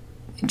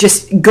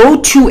 just go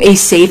to a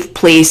safe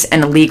place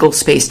and a legal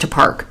space to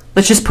park.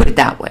 Let's just put it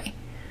that way.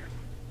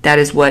 That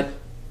is what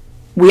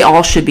we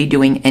all should be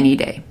doing any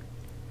day.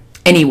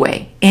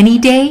 Anyway, any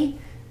day?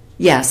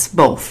 Yes,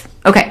 both.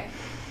 Okay.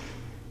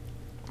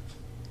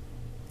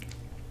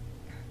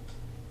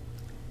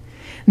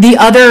 The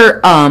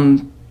other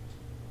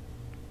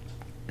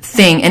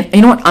thing, and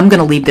you know what? I'm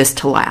going to leave this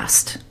to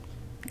last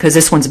because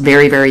this one's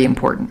very, very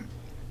important.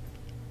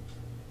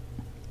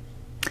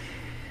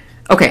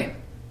 Okay,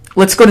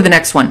 let's go to the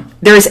next one.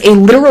 There is a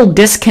literal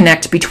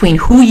disconnect between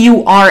who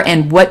you are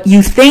and what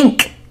you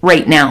think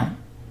right now.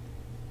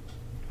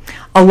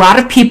 A lot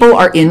of people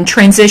are in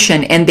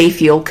transition and they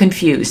feel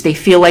confused. They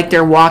feel like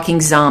they're walking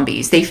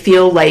zombies. They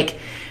feel like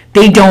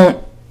they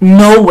don't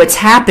know what's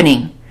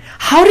happening.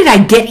 How did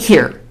I get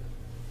here?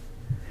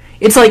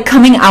 It's like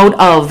coming out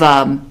of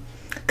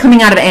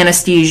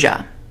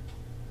anesthesia.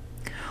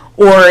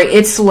 Or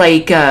it's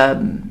like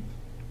when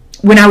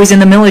I was in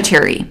the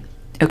military,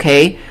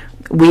 okay?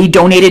 We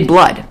donated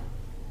blood.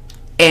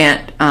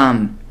 And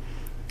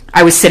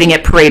I was sitting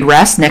at parade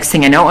rest. Next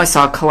thing I know, I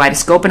saw a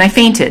kaleidoscope and I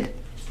fainted.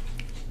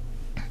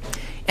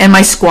 And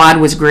my squad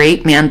was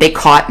great, man. They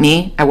caught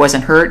me. I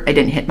wasn't hurt. I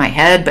didn't hit my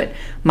head. But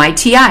my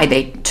TI,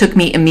 they took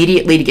me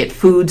immediately to get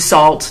food,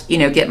 salt, you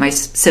know, get my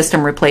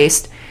system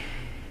replaced.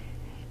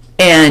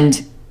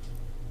 And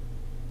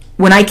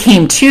when I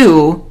came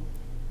to,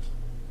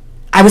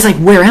 I was like,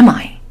 where am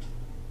I?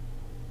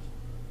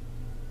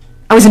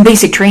 I was in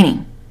basic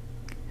training.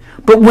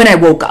 But when I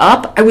woke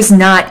up, I was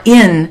not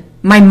in,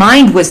 my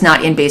mind was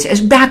not in basic, I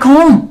was back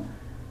home.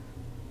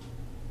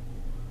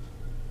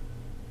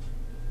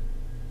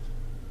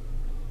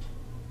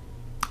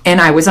 And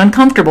I was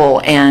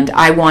uncomfortable and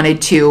I wanted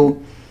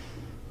to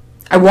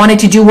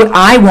do what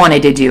I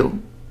wanted to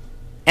do.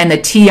 And the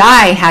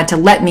TI had to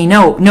let me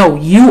know, no,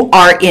 you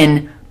are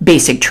in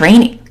basic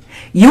training.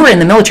 You are in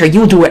the military.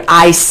 You will do what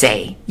I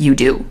say you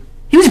do.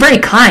 He was very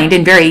kind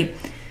and very,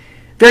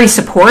 very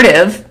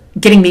supportive,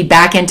 getting me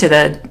back into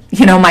the,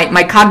 you know,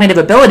 my cognitive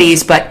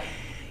abilities, but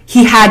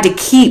he had to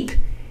keep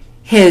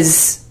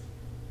his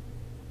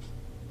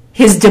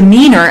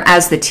demeanor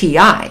as the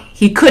TI.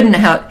 He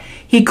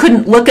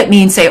couldn't look at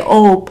me and say,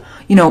 oh,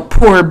 you know,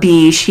 poor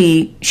B,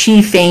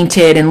 she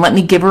fainted and let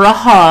me give her a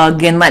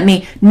hug and let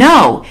me,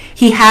 no,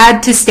 he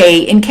had to stay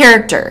in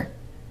character.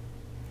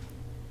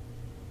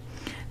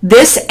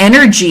 This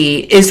energy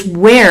is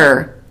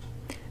where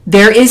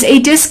there is a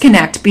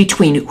disconnect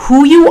between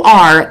who you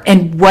are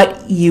and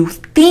what you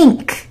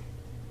think.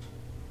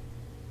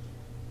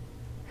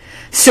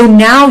 So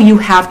now you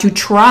have to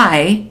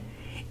try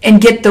and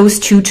get those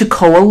two to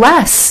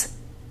coalesce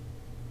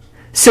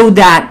so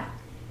that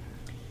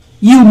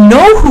you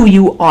know who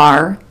you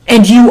are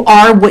and you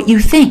are what you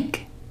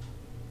think.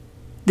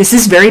 This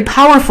is very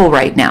powerful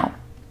right now.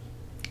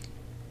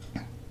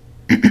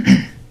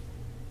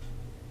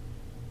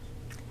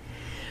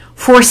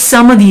 For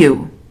some of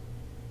you,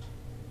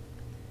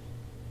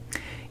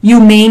 you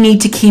may need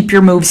to keep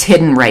your moves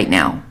hidden right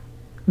now.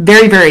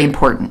 Very, very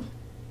important.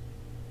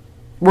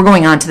 We're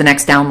going on to the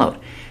next download.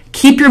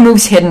 Keep your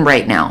moves hidden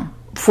right now.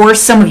 For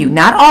some of you,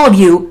 not all of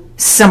you,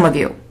 some of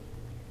you.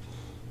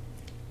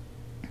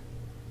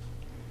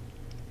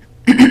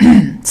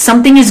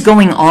 Something is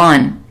going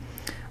on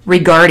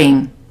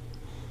regarding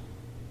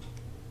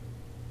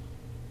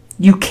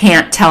you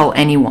can't tell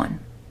anyone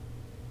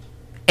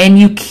and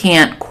you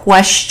can't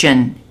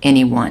question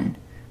anyone.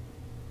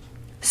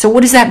 So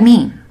what does that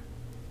mean?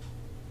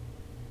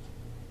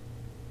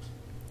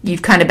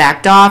 You've kind of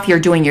backed off, you're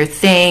doing your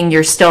thing,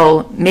 you're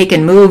still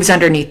making moves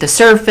underneath the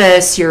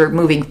surface, you're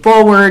moving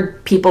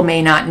forward, people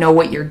may not know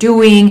what you're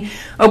doing.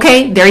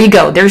 Okay, there you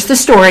go, there's the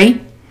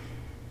story.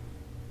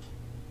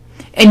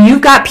 And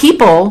you've got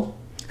people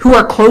who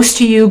are close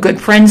to you, good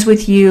friends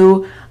with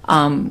you,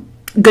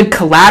 good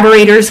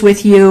collaborators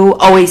with you,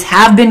 always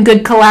have been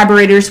good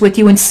collaborators with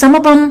you, and some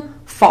of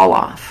them fall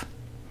off.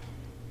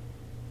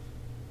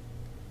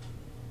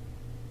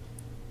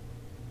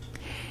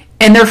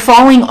 And they're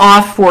falling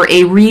off for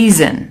a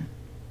reason.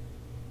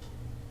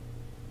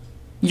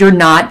 You're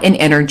not an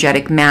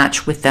energetic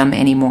match with them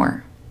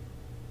anymore.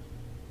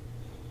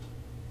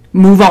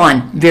 Move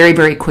on very,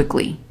 very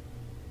quickly.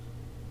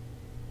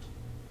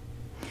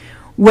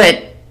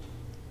 What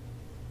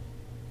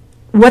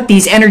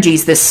these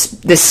energies,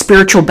 this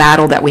spiritual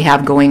battle that we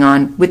have going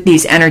on with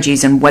these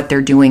energies and what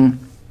they're doing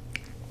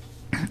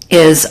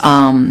is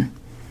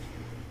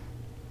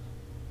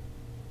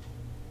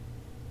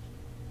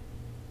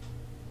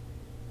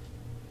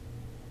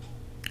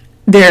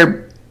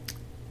they're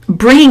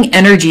bringing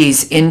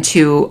energies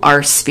into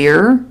our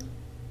sphere,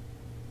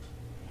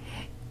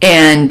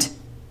 and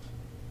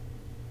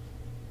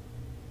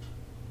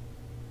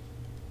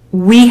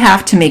we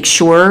have to make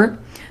sure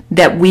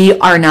that we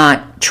are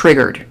not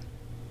triggered.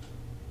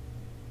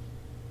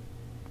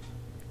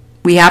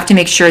 We have to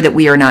make sure that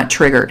we are not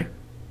triggered.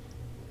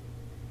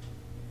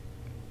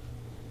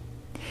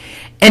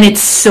 And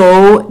it's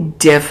so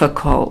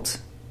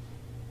difficult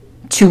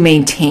to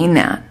maintain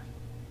that.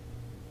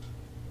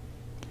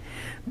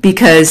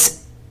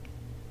 Because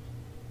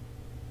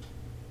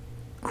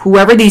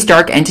whoever these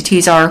dark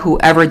entities are,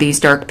 whoever these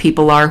dark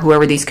people are,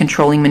 whoever these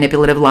controlling,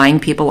 manipulative, lying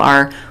people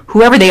are,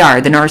 whoever they are,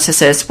 the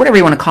narcissists, whatever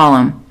you want to call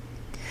them,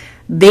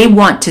 they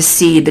want to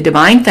see the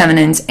divine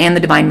feminines and the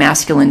divine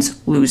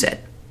masculines lose it.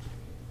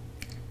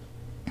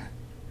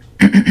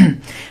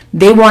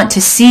 They want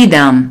to see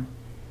them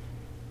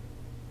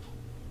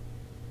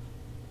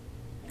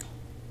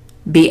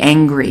be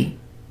angry,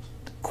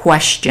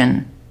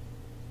 question.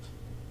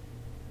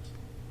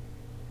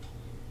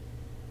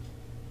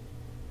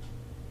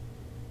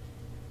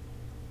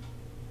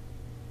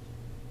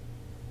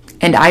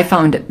 And I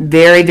found it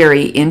very,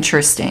 very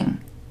interesting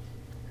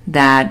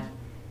that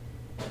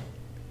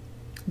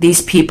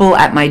these people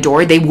at my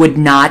door, they would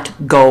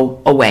not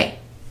go away.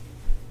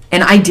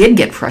 And I did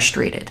get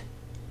frustrated.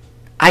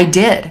 I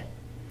did.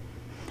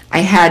 I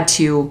had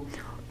to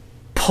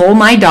pull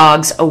my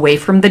dogs away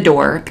from the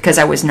door because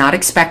I was not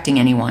expecting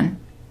anyone.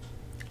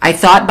 I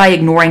thought by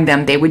ignoring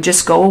them, they would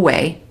just go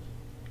away.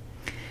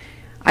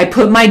 I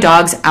put my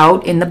dogs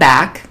out in the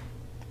back.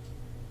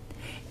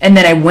 And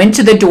then I went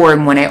to the door,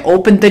 and when I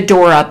opened the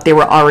door up, they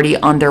were already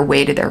on their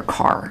way to their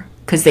car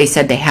because they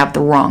said they have the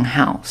wrong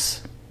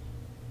house.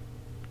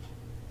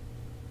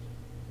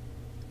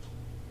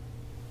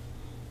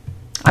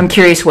 I'm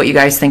curious what you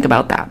guys think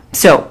about that.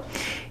 So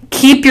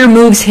keep your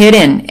moves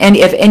hidden, and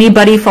if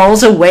anybody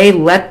falls away,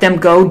 let them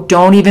go.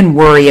 Don't even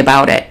worry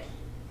about it.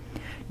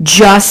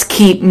 Just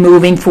keep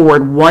moving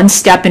forward, one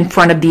step in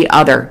front of the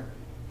other.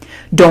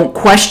 Don't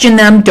question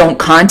them. Don't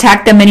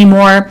contact them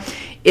anymore.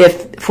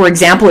 If, for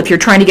example, if you're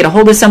trying to get a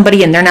hold of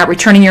somebody and they're not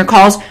returning your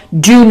calls,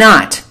 do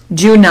not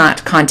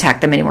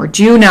contact them anymore.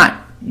 Do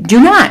not,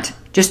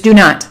 just do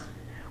not.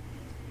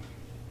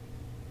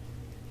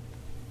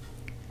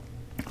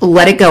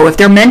 Let it go. If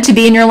they're meant to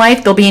be in your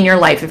life, they'll be in your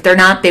life. If they're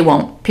not, they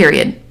won't,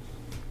 period.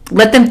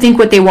 Let them think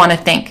what they want to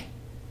think.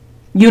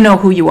 You know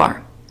who you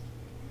are.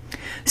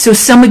 So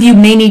some of you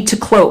may need to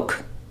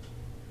cloak.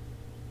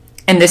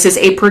 And this is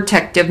a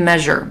protective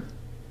measure.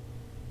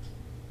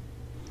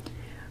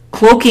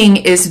 Cloaking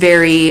is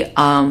very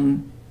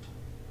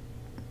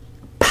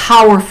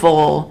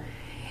powerful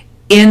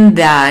in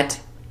that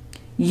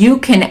you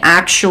can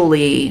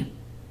actually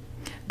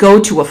go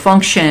to a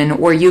function,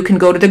 or you can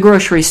go to the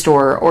grocery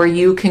store, or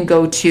you can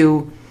go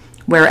to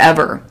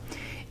wherever,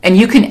 and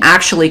you can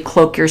actually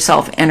cloak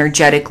yourself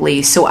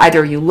energetically. So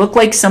either you look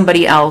like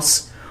somebody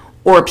else,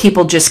 or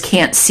people just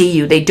can't see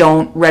you. They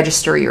don't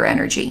register your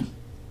energy.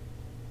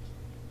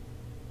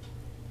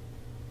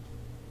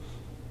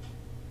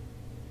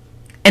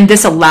 And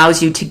this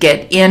allows you to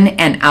get in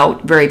and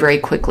out very, very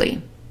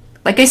quickly.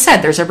 Like I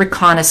said, there's a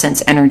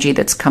reconnaissance energy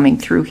that's coming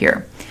through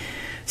here.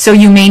 So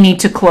you may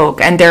need to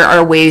cloak, and there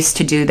are ways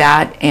to do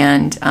that.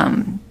 And,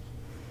 I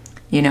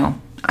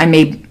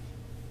may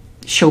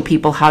show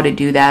people how to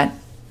do that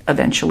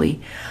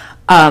eventually.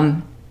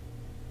 The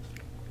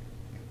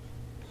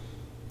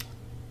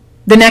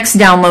next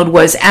download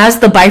was, as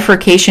the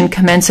bifurcation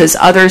commences,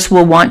 others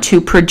will want to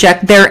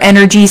project their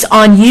energies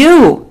on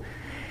you.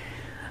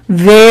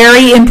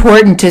 Very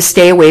important to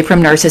stay away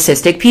from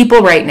narcissistic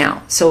people right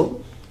now.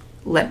 So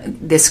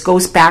this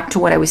goes back to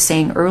what I was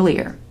saying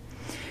earlier.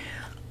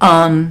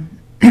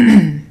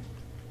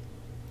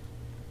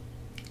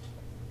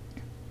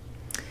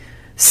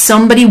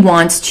 Somebody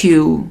wants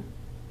to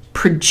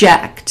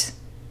project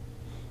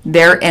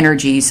their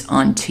energies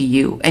onto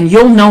you. And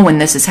you'll know when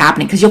this is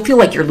happening because you'll feel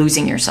like you're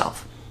losing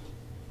yourself.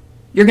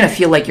 You're going to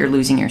feel like you're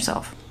losing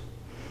yourself.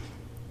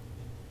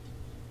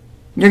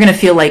 You're going to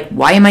feel like,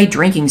 why am I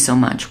drinking so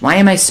much? Why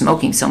am I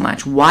smoking so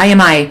much? Why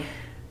am I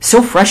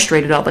so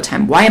frustrated all the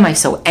time? Why am I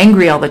so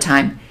angry all the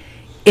time?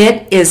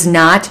 It is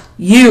not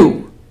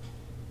you.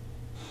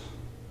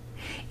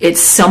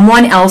 It's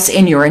someone else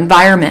in your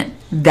environment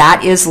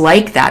that is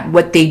like that.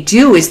 What they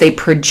do is they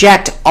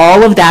project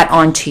all of that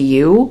onto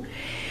you.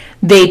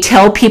 They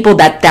tell people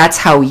that that's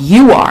how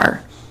you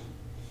are.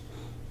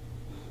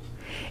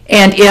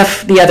 And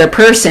if the other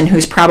person,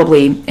 who's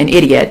probably an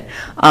idiot,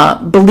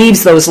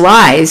 believes those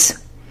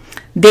lies,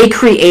 they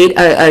create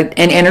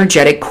an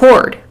energetic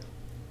cord.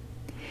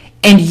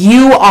 And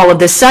you, all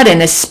of a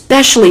sudden,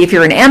 especially if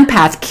you're an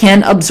empath,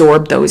 can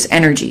absorb those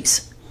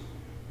energies.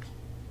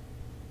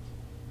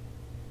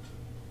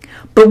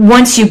 But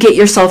once you get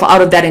yourself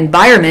out of that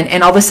environment,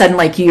 and all of a sudden,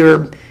 like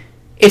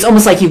it's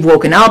almost like you've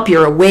woken up,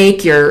 you're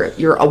awake,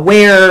 you're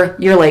aware,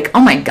 you're like, oh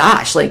my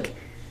gosh, like,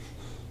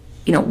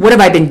 what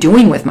have I been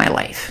doing with my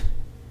life?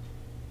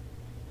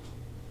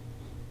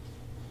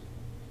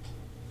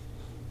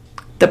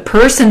 The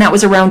person that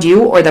was around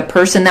you, or the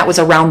person that was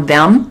around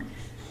them,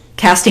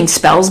 casting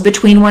spells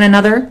between one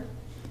another,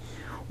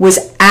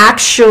 was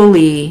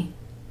actually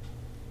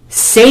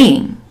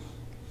saying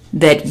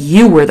that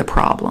you were the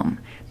problem,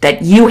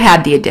 that you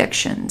had the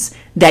addictions,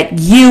 that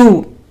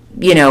you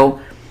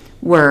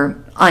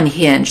were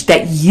unhinged,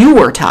 that you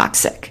were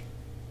toxic.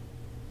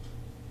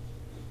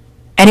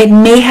 And it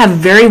may have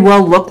very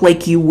well looked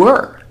like you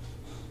were,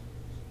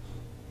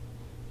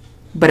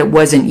 but it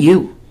wasn't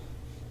you.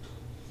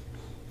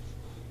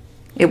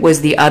 It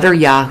was the other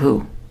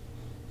Yahoo.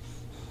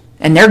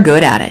 And they're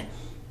good at it.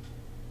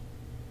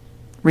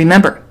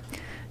 Remember,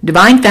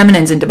 divine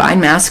feminines and divine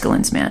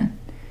masculines, man,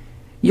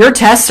 your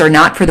tests are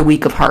not for the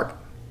weak of heart.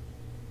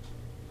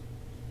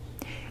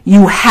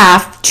 You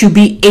have to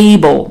be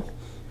able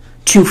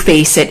to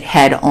face it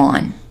head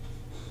on.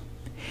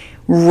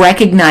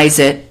 Recognize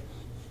it,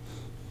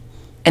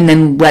 and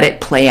then let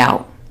it play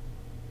out.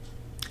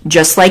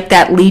 Just like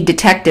that lead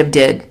detective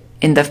did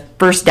in the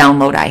first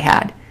download I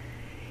had.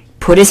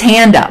 Put his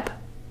hand up.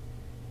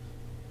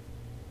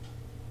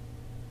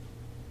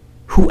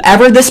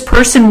 Whoever this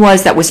person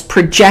was that was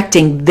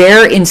projecting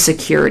their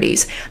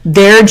insecurities,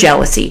 their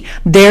jealousy,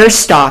 their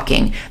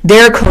stalking,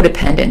 their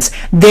codependence,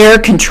 their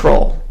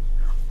control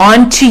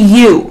onto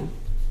you,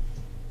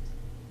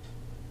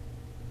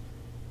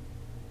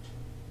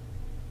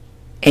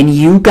 and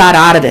you got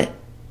out of it,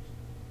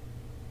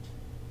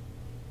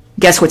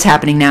 guess what's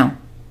happening now?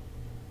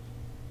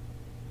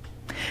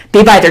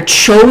 They've either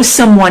chose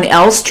someone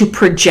else to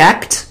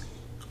project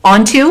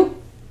onto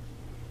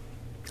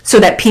so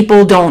that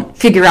people don't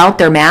figure out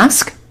their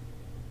mask,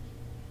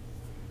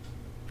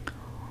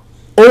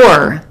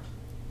 or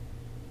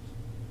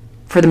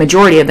for the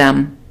majority of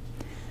them,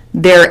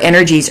 their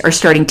energies are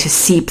starting to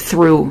seep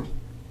through.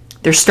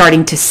 They're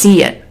starting to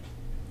see it.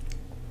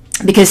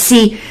 Because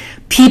see,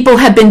 people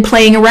have been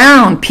playing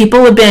around.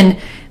 People have been,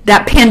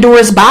 that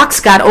Pandora's box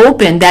got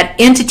opened. That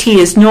entity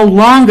is no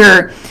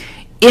longer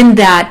in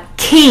that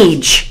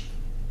cage.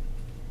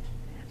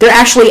 They're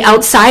actually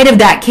outside of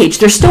that cage.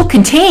 They're still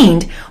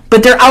contained,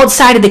 but they're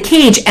outside of the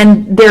cage,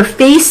 and their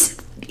face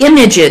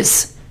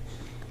images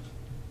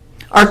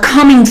are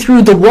coming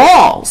through the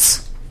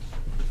walls.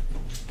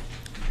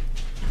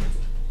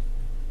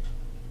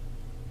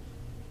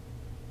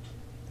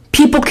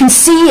 People can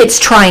see it's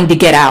trying to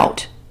get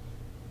out.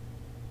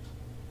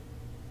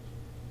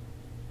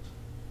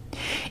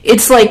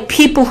 It's like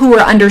people who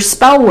are under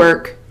spell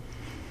work,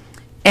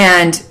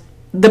 and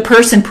the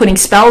person putting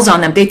spells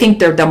on them, they think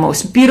they're the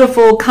most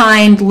beautiful,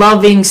 kind,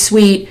 loving,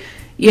 sweet,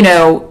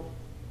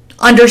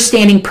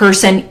 understanding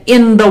person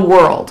in the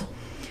world.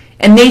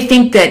 And they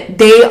think that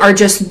they are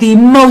just the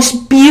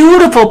most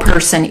beautiful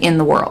person in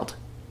the world.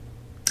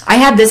 I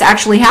had this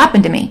actually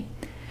happen to me.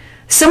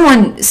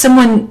 Someone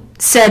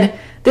said,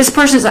 this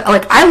person's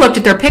like, I looked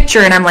at their picture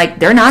and I'm like,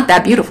 they're not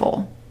that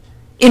beautiful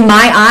in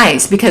my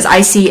eyes, because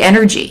I see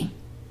energy,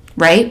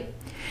 right?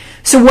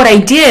 So what I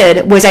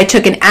did was I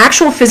took an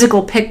actual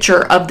physical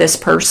picture of this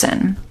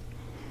person,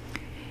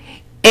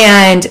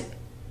 and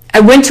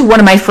I went to one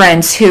of my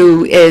friends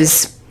who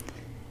is,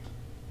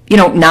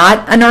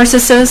 not a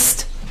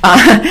narcissist,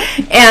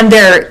 and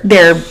they're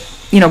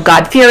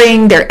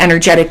God-fearing, they're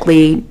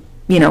energetically,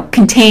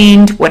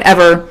 contained,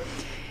 whatever.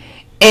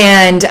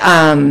 And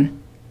I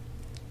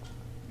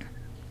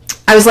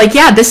was like,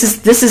 yeah, this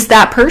is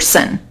that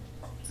person.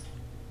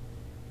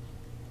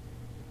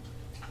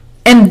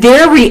 And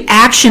their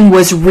reaction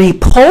was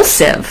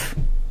repulsive.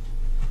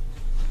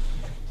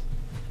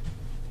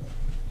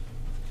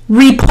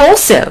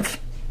 Repulsive.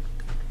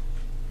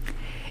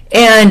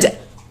 And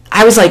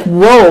I was like,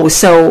 whoa.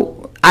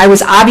 So I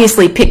was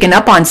obviously picking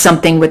up on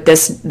something with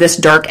this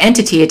dark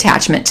entity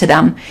attachment to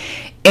them.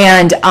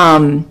 And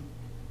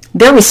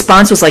their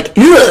response was like,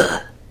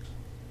 ugh,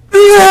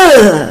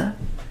 ugh.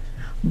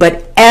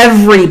 But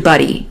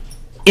everybody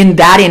in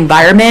that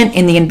environment,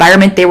 in the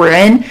environment they were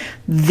in,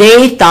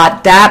 they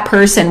thought that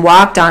person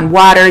walked on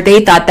water.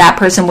 They thought that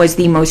person was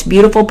the most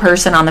beautiful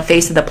person on the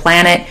face of the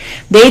planet.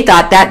 They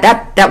thought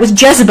that was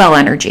Jezebel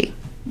energy.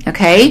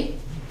 Okay?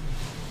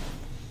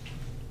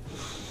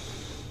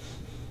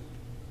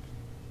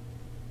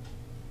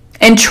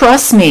 And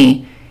trust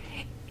me,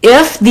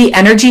 if the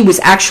energy was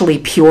actually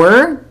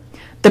pure,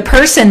 the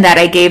person that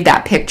I gave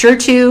that picture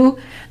to,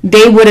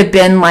 they would have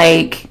been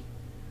like,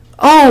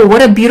 oh,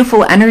 what a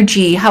beautiful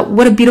energy.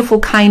 What a beautiful,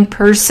 kind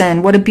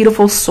person. What a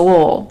beautiful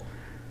soul.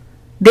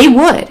 They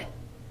would.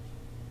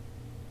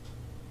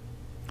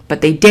 But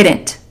they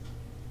didn't.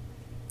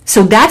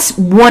 So that's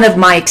one of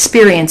my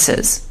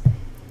experiences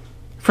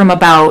from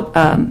about,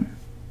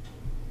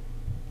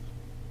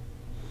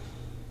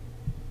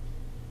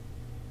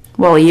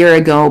 a year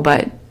ago,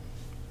 but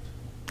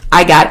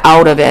I got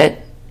out of it.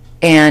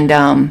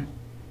 And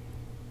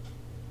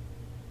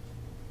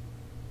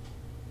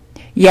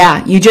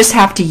yeah, you just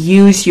have to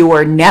use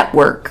your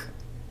network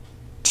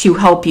to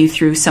help you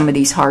through some of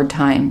these hard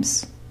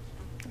times.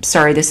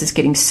 Sorry, this is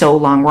getting so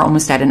long. We're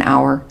almost at an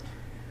hour.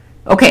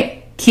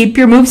 Okay, keep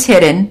your moves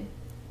hidden.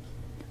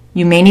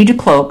 You may need to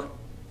cloak.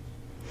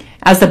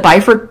 As the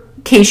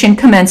bifurcation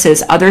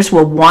commences, others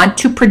will want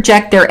to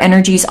project their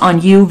energies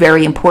on you.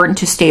 Very important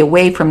to stay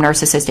away from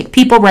narcissistic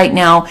people right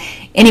now.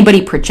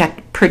 Anybody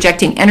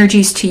projecting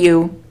energies to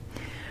you.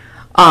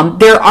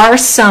 There are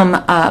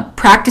some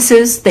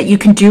practices that you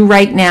can do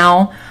right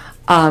now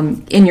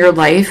in your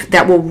life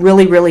that will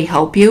really, really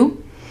help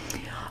you.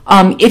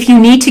 If you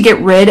need to get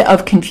rid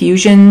of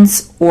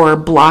confusions or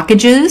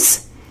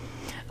blockages,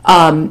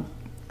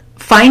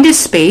 find a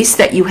space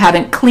that you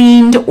haven't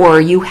cleaned or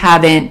you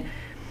haven't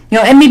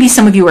and maybe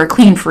some of you are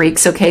clean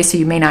freaks, okay, so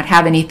you may not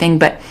have anything,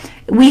 but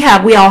we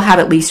all have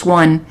at least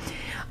one.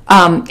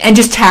 And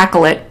just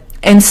tackle it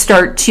and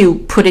start to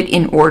put it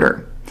in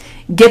order.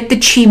 Get the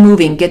chi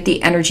moving, get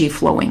the energy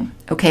flowing,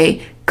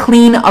 okay?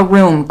 Clean a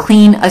room,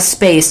 clean a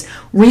space,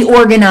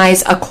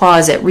 reorganize a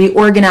closet,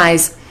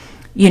 reorganize,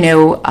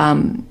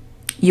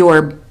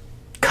 your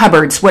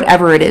cupboards,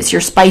 whatever it is,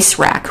 your spice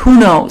rack, who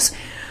knows?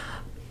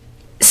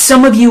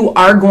 Some of you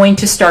are going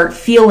to start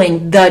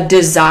feeling the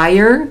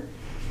desire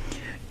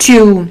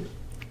to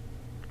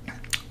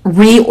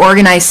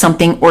reorganize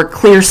something or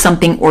clear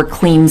something or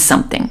clean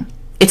something.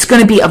 It's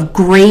going to be of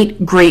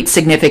great, great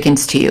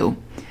significance to you.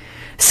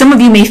 Some of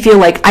you may feel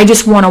like, I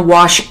just want to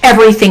wash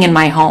everything in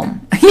my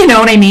home. You know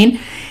what I mean?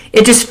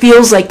 It just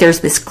feels like there's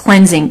this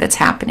cleansing that's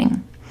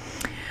happening.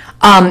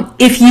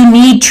 If you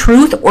need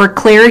truth or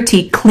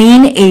clarity,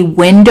 clean a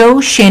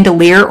window,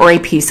 chandelier, or a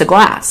piece of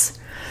glass.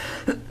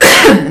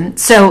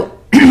 So,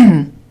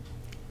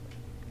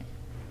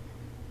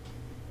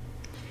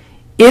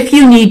 if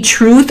you need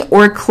truth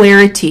or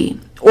clarity,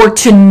 or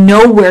to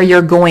know where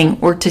you're going,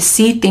 or to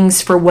see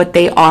things for what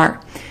they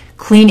are,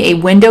 clean a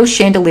window,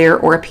 chandelier,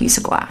 or a piece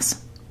of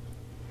glass.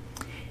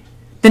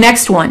 The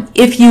next one,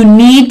 if you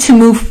need to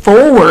move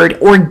forward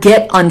or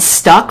get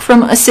unstuck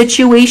from a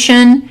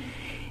situation,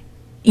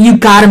 you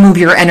got to move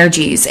your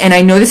energies. And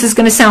I know this is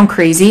going to sound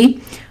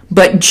crazy,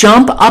 but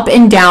jump up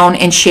and down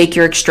and shake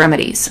your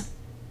extremities.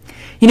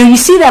 You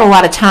see that a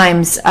lot of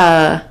times,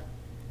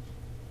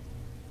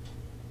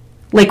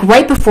 like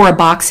right before a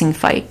boxing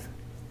fight.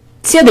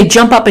 See how they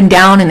jump up and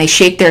down and they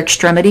shake their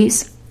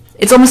extremities?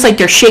 It's almost like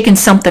they're shaking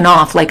something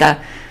off, like a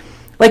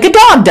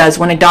dog does.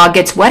 When a dog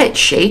gets wet, it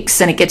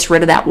shakes and it gets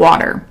rid of that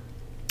water.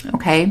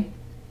 Okay?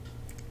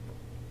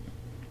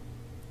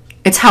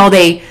 It's how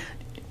they,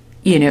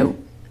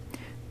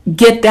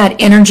 get that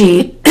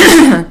energy,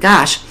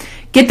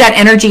 get that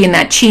energy and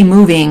that chi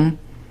moving,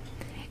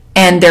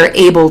 and they're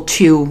able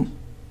to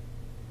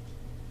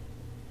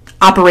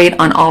operate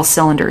on all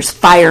cylinders,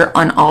 fire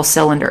on all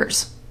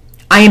cylinders.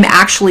 I am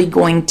actually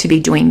going to be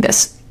doing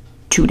this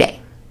today.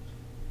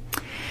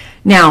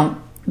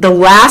 Now, the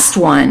last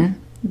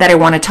one that I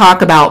want to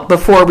talk about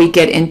before we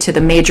get into the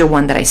major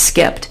one that I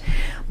skipped,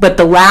 but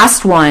the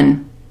last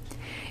one,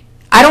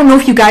 I don't know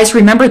if you guys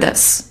remember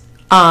this.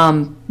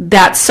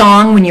 That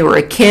song when you were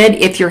a kid,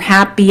 if you're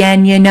happy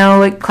and you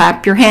know it,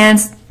 clap your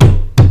hands.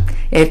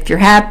 If you're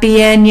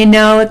happy and you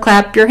know it,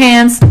 clap your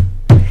hands.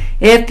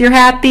 If you're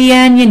happy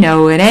and you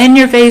know it, and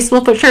your face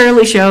will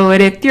surely show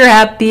it. If you're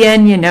happy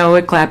and you know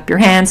it, clap your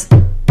hands.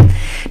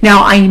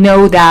 Now, I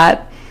know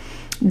that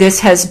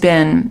this has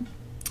been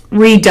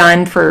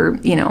redone for,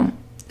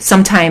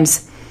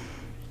 sometimes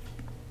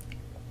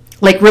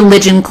like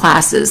religion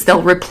classes.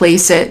 They'll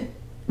replace it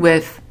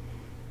with,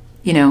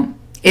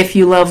 if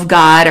you love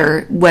God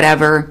or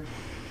whatever.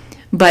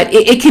 But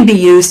it can be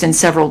used in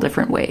several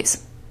different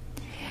ways.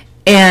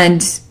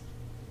 And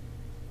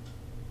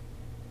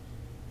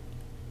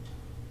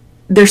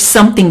there's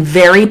something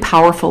very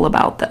powerful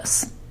about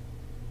this.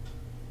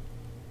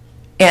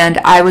 And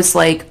I was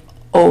like,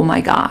 oh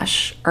my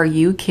gosh, are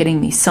you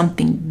kidding me?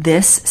 Something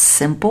this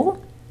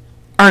simple?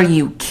 Are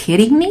you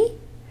kidding me?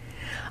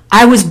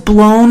 I was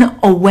blown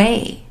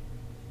away.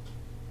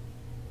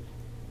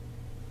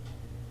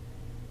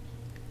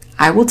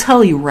 I will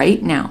tell you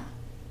right now,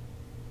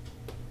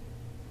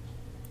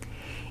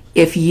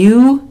 if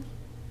you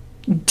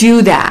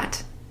do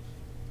that,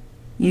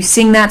 you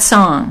sing that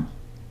song,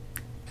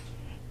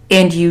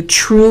 and you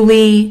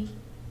truly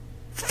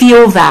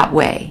feel that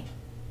way,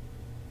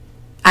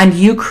 and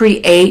you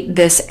create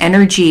this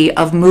energy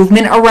of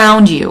movement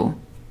around you,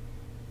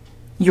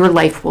 your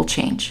life will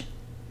change.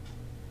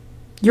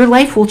 Your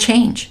life will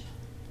change.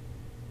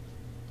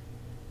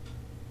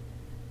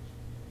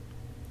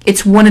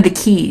 It's one of the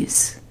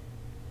keys.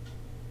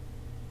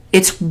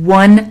 It's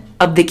one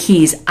of the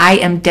keys. I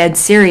am dead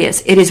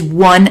serious. It is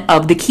one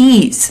of the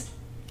keys.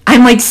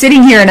 I'm like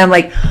sitting here and I'm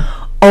like,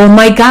 oh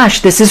my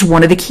gosh, this is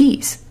one of the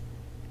keys.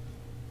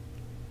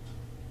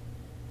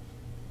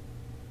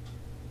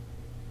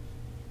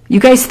 You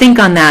guys think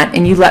on that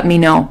and you let me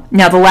know.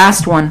 Now the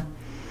last one,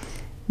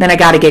 then I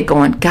got to get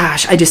going.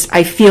 Gosh,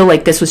 I feel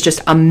like this was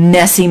just a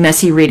messy,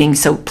 messy reading.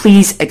 So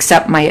please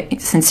accept my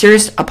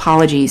sincerest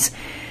apologies.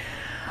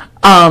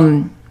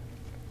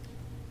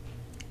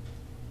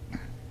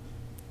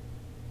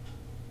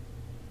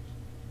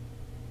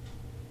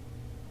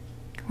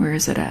 Where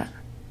is it at?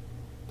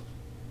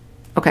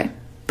 Okay,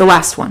 the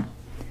last one.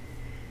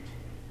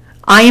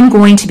 I am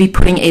going to be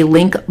putting a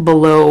link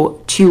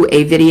below to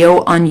a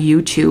video on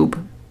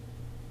YouTube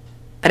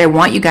that I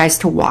want you guys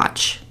to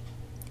watch.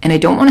 And I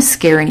don't want to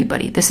scare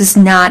anybody. This is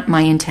not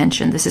my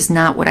intention. This is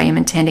not what I am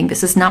intending.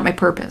 This is not my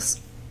purpose.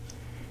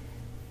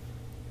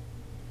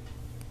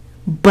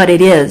 But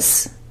it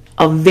is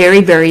a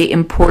very, very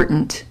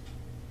important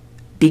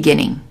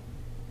beginning.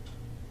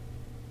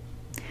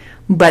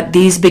 But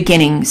these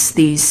beginnings,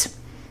 these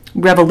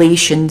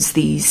revelations,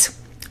 these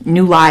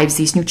new lives,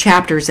 these new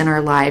chapters in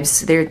our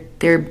lives, they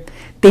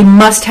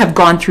must have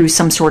gone through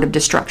some sort of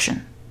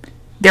destruction.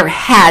 There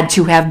had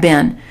to have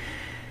been.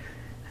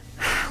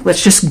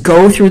 Let's just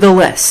go through the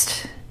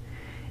list.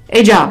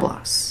 A job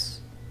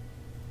loss,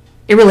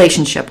 a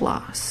relationship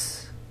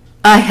loss,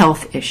 a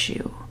health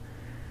issue,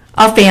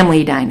 a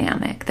family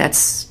dynamic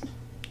that's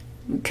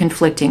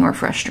conflicting or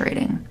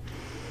frustrating,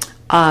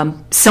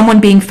 someone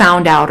being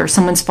found out or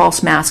someone's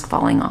false mask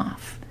falling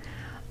off.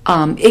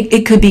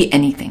 It could be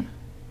anything.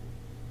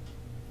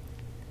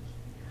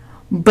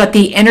 But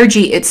the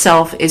energy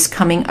itself is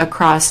coming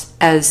across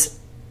as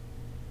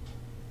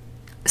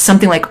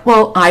something like,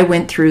 well, I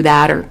went through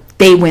that, or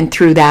they went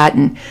through that,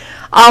 and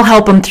I'll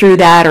help them through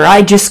that, or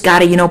I just got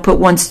to, put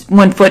one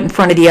foot in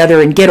front of the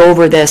other and get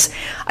over this.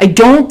 I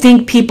don't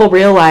think people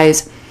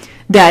realize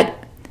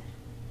that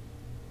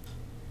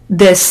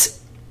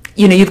this,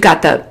 you've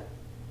got the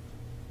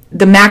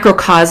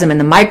macrocosm and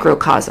the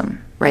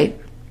microcosm, right?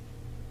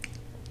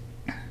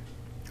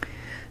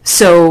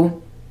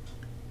 So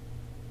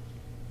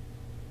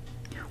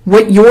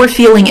what you're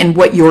feeling and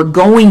what you're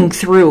going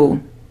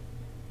through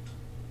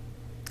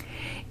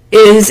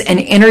is an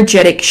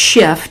energetic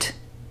shift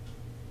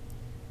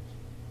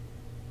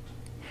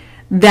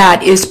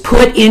that is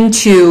put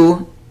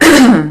into,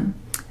 and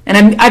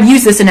I've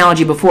used this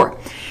analogy before,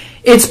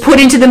 it's put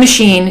into the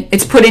machine,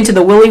 it's put into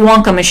the Willy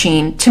Wonka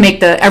machine to make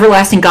the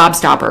everlasting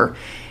gobstopper.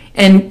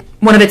 And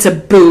one of it's a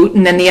boot,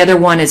 and then the other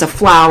one is a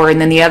flower,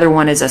 and then the other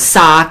one is a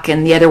sock,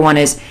 and the other one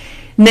is,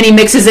 and then he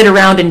mixes it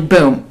around and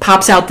boom,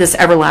 pops out this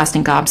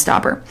everlasting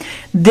gobstopper.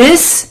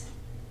 This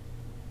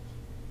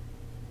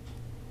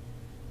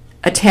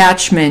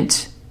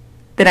attachment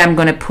that I'm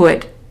going to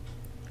put,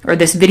 or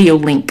this video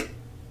link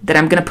that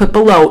I'm going to put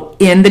below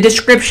in the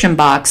description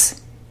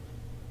box,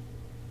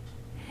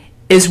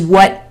 is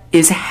what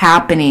is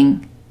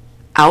happening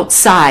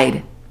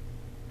outside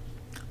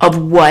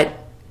of what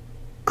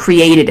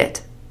created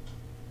it.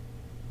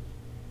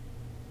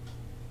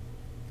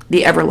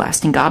 The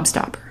everlasting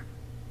gobstopper.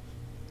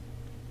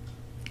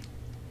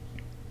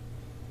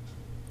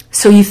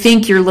 So you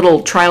think your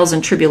little trials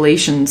and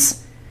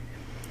tribulations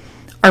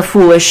are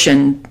foolish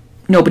and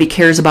nobody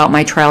cares about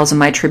my trials and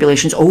my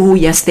tribulations. Oh,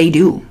 yes, they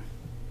do.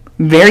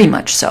 Very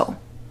much so.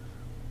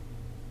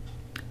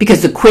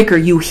 Because the quicker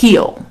you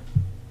heal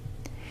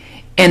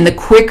and the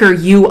quicker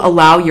you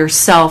allow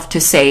yourself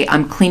to say,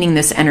 I'm cleaning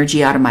this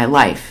energy out of my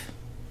life,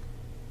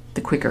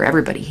 the quicker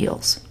everybody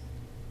heals.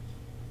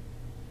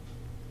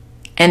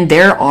 And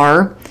there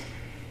are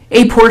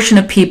a portion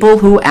of people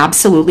who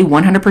absolutely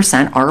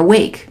 100% are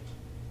awake.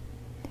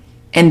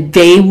 And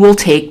they will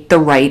take the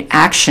right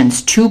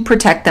actions to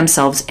protect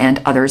themselves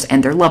and others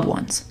and their loved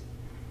ones.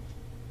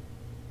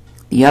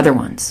 The other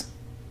ones,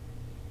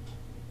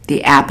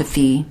 the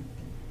apathy,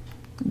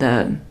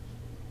 the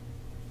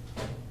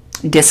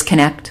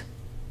disconnect,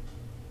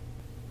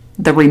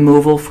 the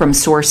removal from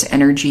source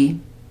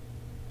energy,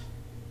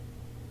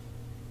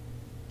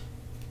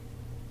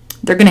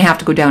 they're going to have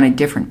to go down a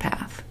different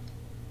path.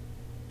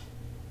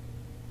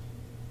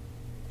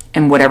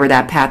 And whatever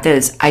that path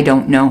is, I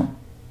don't know.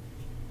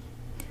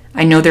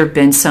 I know there have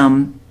been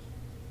some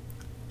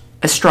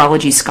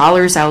astrology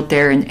scholars out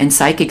there and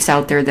psychics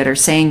out there that are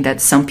saying that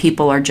some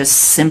people are just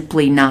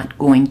simply not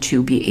going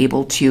to be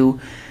able to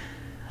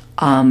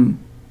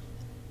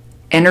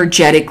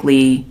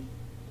energetically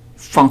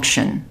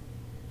function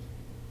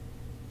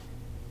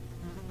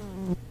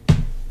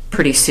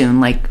pretty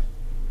soon, like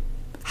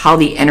how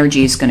the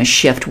energy is going to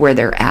shift where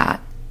they're at.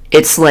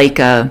 It's like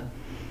they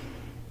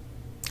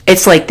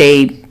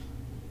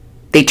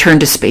turn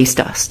to space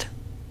dust.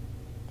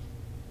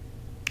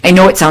 I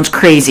know it sounds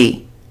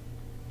crazy,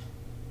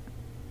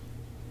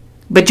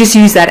 but just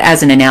use that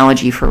as an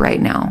analogy for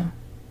right now.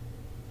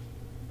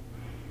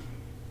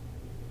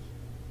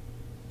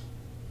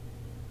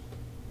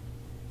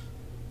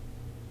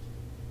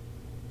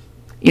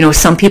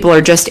 Some people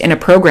are just in a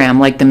program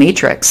like the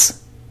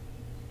Matrix.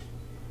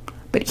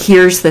 But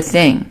here's the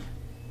thing.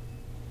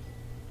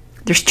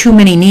 There's too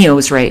many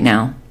Neos right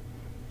now.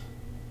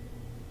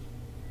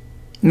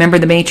 Remember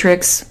the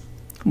Matrix?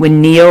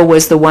 When Neo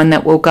was the one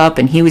that woke up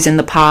and he was in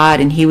the pod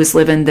and he was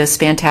living this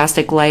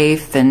fantastic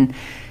life and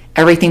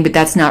everything, but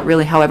that's not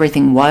really how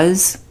everything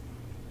was.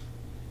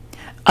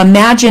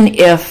 Imagine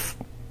if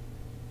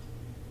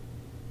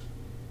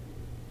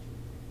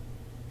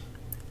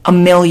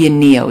 1 million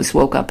Neos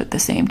woke up at the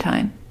same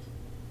time.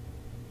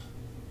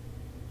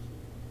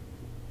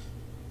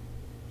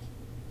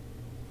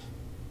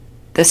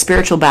 The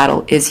spiritual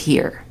battle is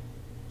here.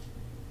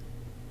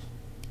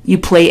 You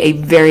play a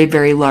very,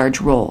 very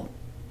large role.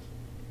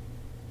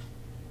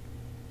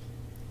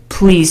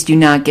 Please do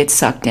not get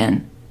sucked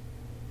in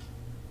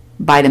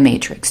by the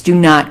Matrix. Do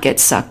not get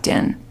sucked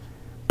in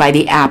by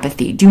the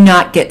apathy. Do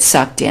not get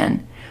sucked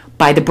in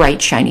by the bright,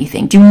 shiny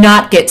thing. Do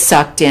not get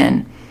sucked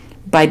in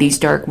by these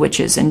dark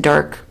witches and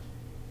dark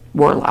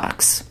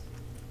warlocks.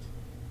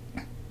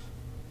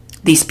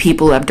 These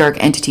people who have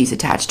dark entities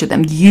attached to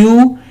them.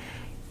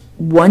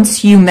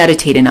 Once you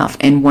meditate enough,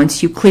 and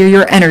once you clear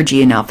your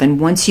energy enough, and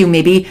once you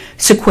maybe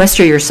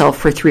sequester yourself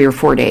for 3 or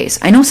 4 days.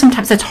 I know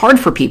sometimes that's hard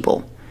for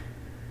people.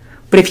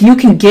 But if you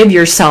can give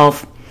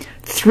yourself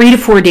 3 to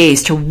 4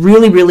 days to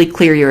really, really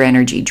clear your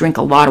energy. Drink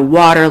a lot of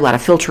water, a lot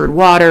of filtered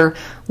water,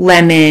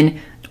 lemon,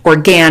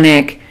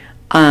 organic,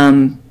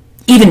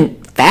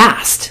 even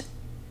fast.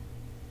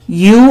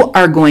 You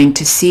are going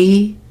to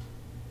see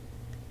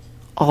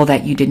all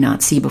that you did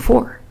not see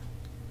before.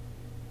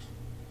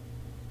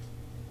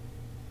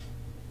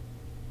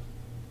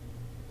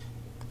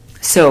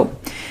 So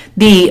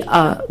the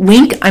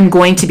link I'm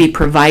going to be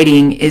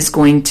providing is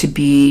going to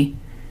be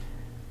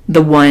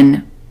the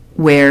one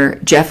where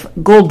Jeff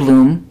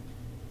Goldblum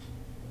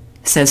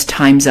says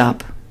time's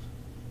up.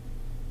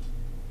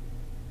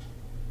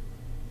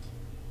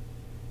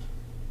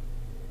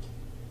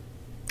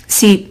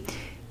 See,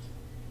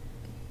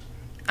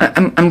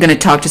 I'm going to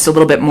talk just a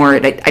little bit more.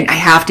 I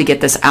have to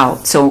get this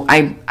out. So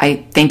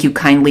I thank you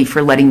kindly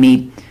for letting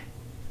me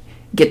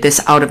get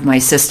this out of my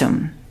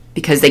system,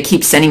 because they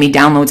keep sending me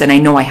downloads and I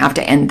know I have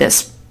to end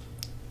this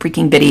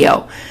freaking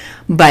video.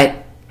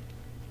 But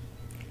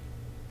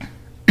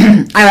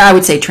I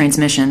would say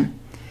transmission.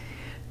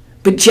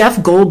 But Jeff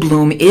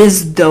Goldblum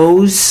is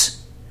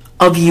those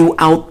of you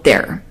out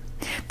there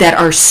that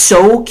are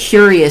so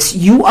curious,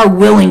 you are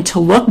willing to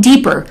look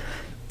deeper.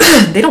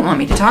 They don't want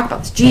me to talk about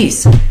this.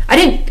 Jeez, I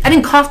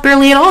didn't cough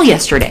barely at all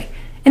yesterday,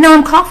 and now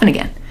I'm coughing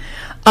again.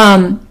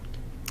 And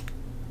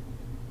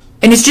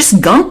it's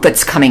just gunk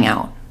that's coming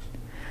out.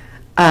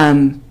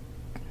 I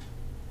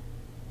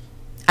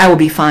will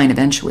be fine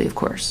eventually, of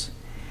course.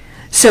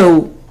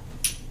 So,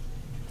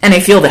 and I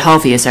feel the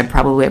healthiest I've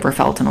probably ever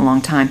felt in a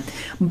long time.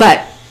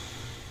 But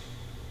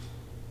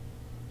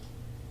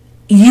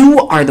you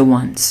are the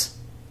ones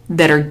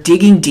that are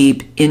digging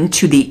deep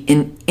into the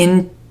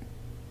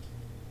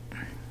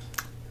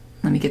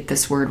let me get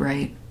this word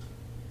right.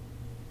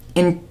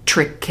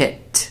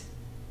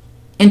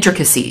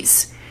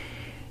 Intricacies.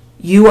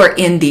 You are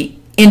in the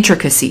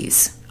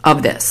intricacies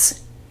of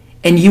this,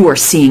 and you are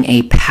seeing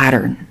a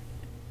pattern.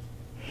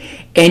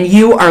 And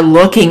you are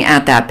looking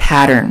at that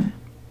pattern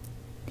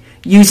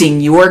using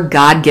your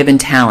God-given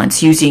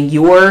talents, using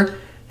your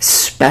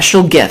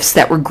special gifts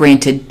that were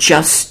granted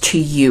just to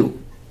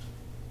you.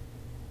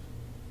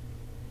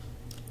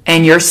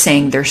 And you're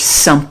saying there's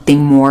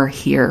something more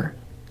here.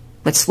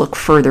 Let's look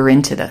further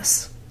into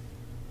this.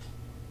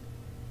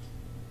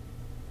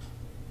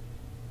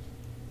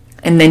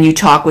 And then you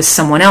talk with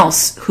someone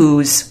else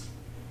who's,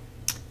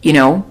 you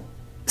know,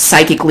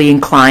 psychically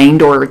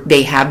inclined, or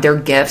they have their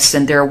gifts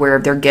and they're aware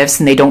of their gifts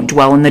and they don't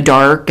dwell in the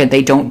dark and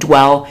they don't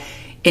dwell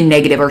in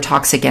negative or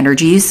toxic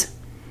energies.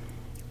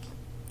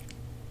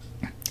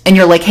 And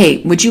you're like,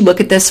 hey, would you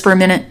look at this for a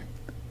minute?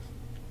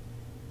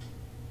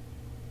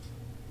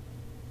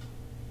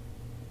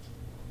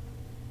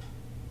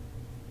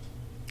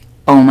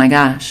 Oh my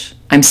gosh,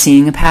 I'm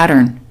seeing a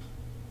pattern.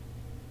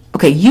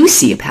 Okay, you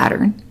see a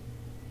pattern,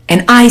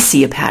 and I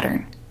see a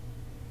pattern.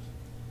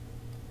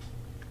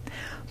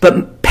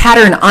 But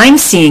pattern I'm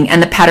seeing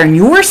and the pattern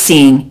you're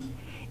seeing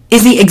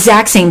is the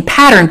exact same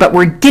pattern, but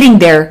we're getting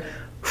there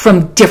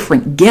from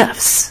different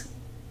gifts.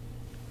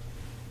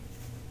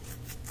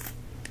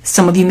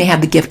 Some of you may have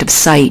the gift of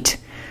sight.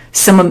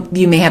 Some of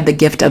you may have the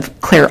gift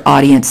of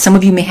clairaudience. Some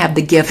of you may have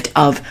the gift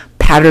of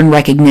pattern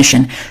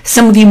recognition.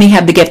 Some of you may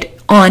have the gift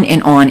on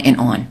and on and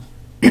on.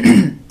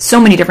 So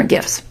many different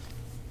gifts.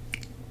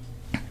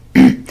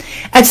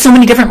 At so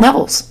many different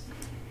levels.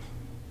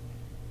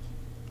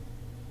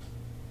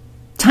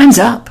 Time's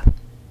up.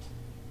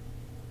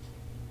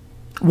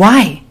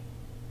 Why?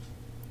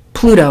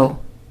 Pluto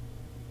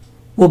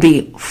will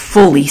be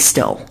fully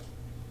still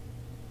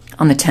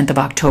on the 10th of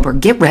October.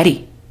 Get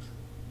ready.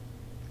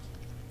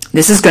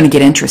 This is going to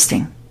get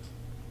interesting.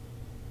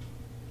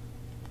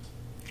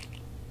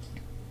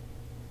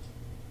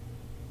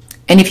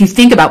 And if you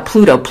think about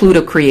Pluto,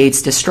 Pluto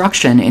creates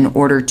destruction in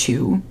order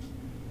to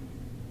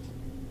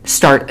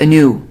start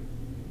anew.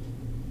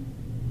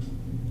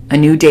 A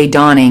new day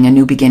dawning, a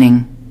new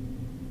beginning.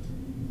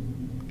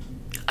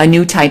 A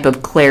new type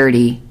of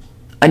clarity,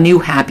 a new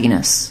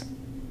happiness.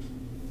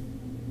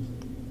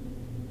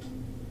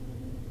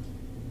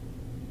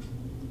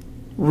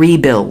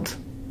 Rebuild.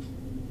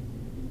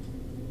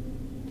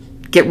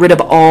 Get rid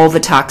of all the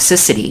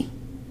toxicity.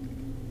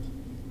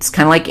 It's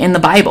kind of like in the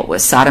Bible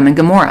with Sodom and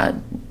Gomorrah.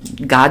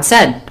 God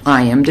said,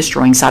 I am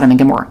destroying Sodom and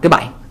Gomorrah.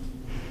 Goodbye.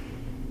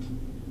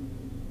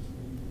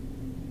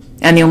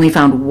 And they only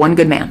found one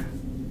good man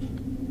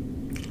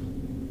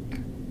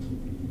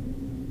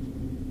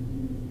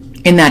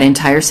in that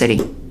entire city.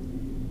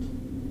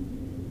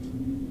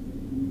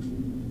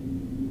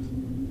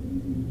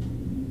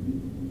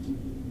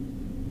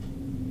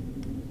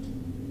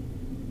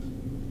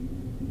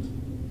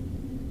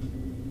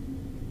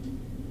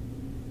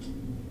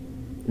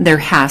 There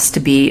has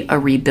to be a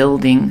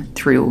rebuilding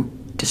through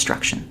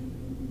destruction.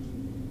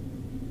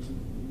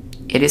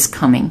 It is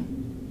coming.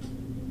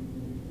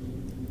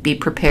 Be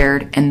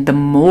prepared, and the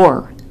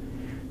more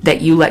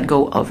that you let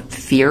go of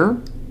fear,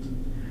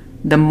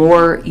 the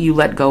more you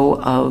let go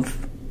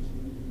of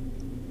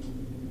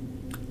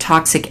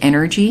toxic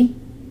energy,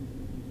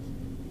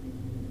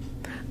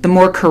 the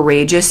more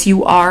courageous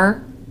you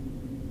are,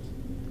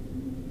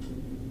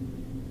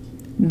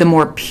 the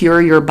more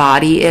pure your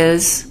body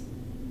is,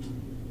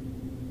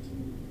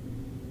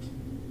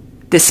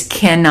 this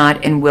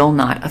cannot and will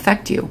not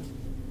affect you.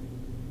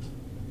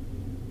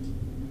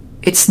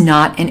 It's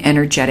not an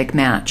energetic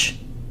match.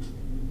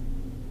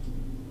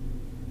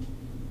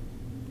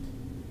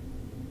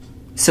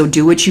 So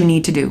do what you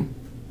need to do.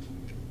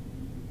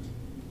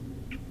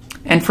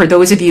 And for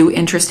those of you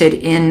interested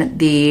in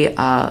the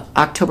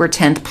October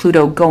 10th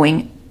Pluto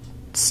going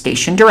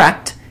station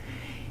direct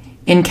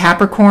in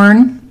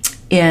Capricorn,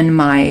 in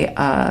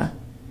my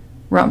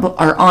Rumble,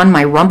 or on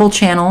my Rumble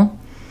channel,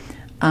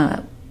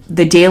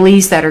 the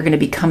dailies that are going to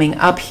be coming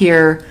up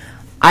here,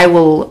 I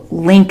will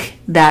link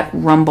that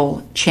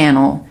Rumble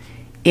channel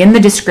in the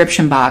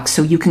description box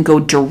so you can go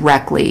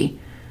directly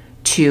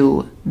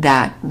to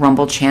that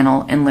Rumble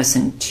channel and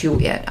listen to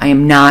it. I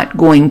am not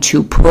going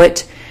to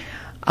put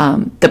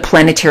the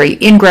planetary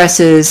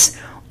ingresses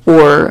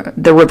or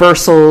the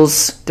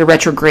reversals, the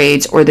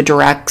retrogrades, or the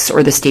directs,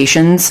 or the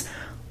stations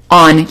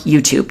on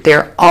YouTube.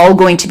 They're all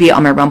going to be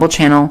on my Rumble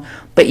channel,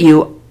 but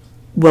you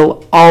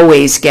will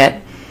always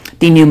get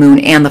the new moon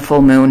and the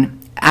full moon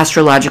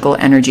astrological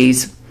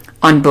energies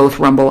on both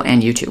Rumble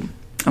and YouTube.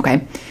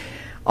 Okay?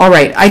 All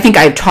right, I think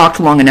I've talked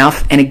long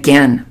enough, and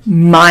again,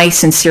 my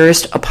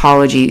sincerest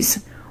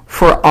apologies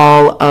for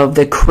all of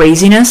the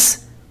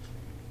craziness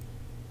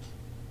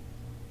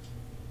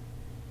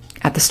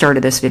at the start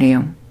of this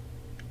video.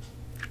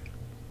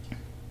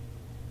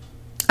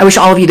 I wish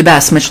all of you the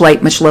best. Much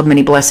light, much love,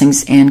 many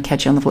blessings, and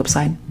catch you on the flip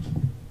side.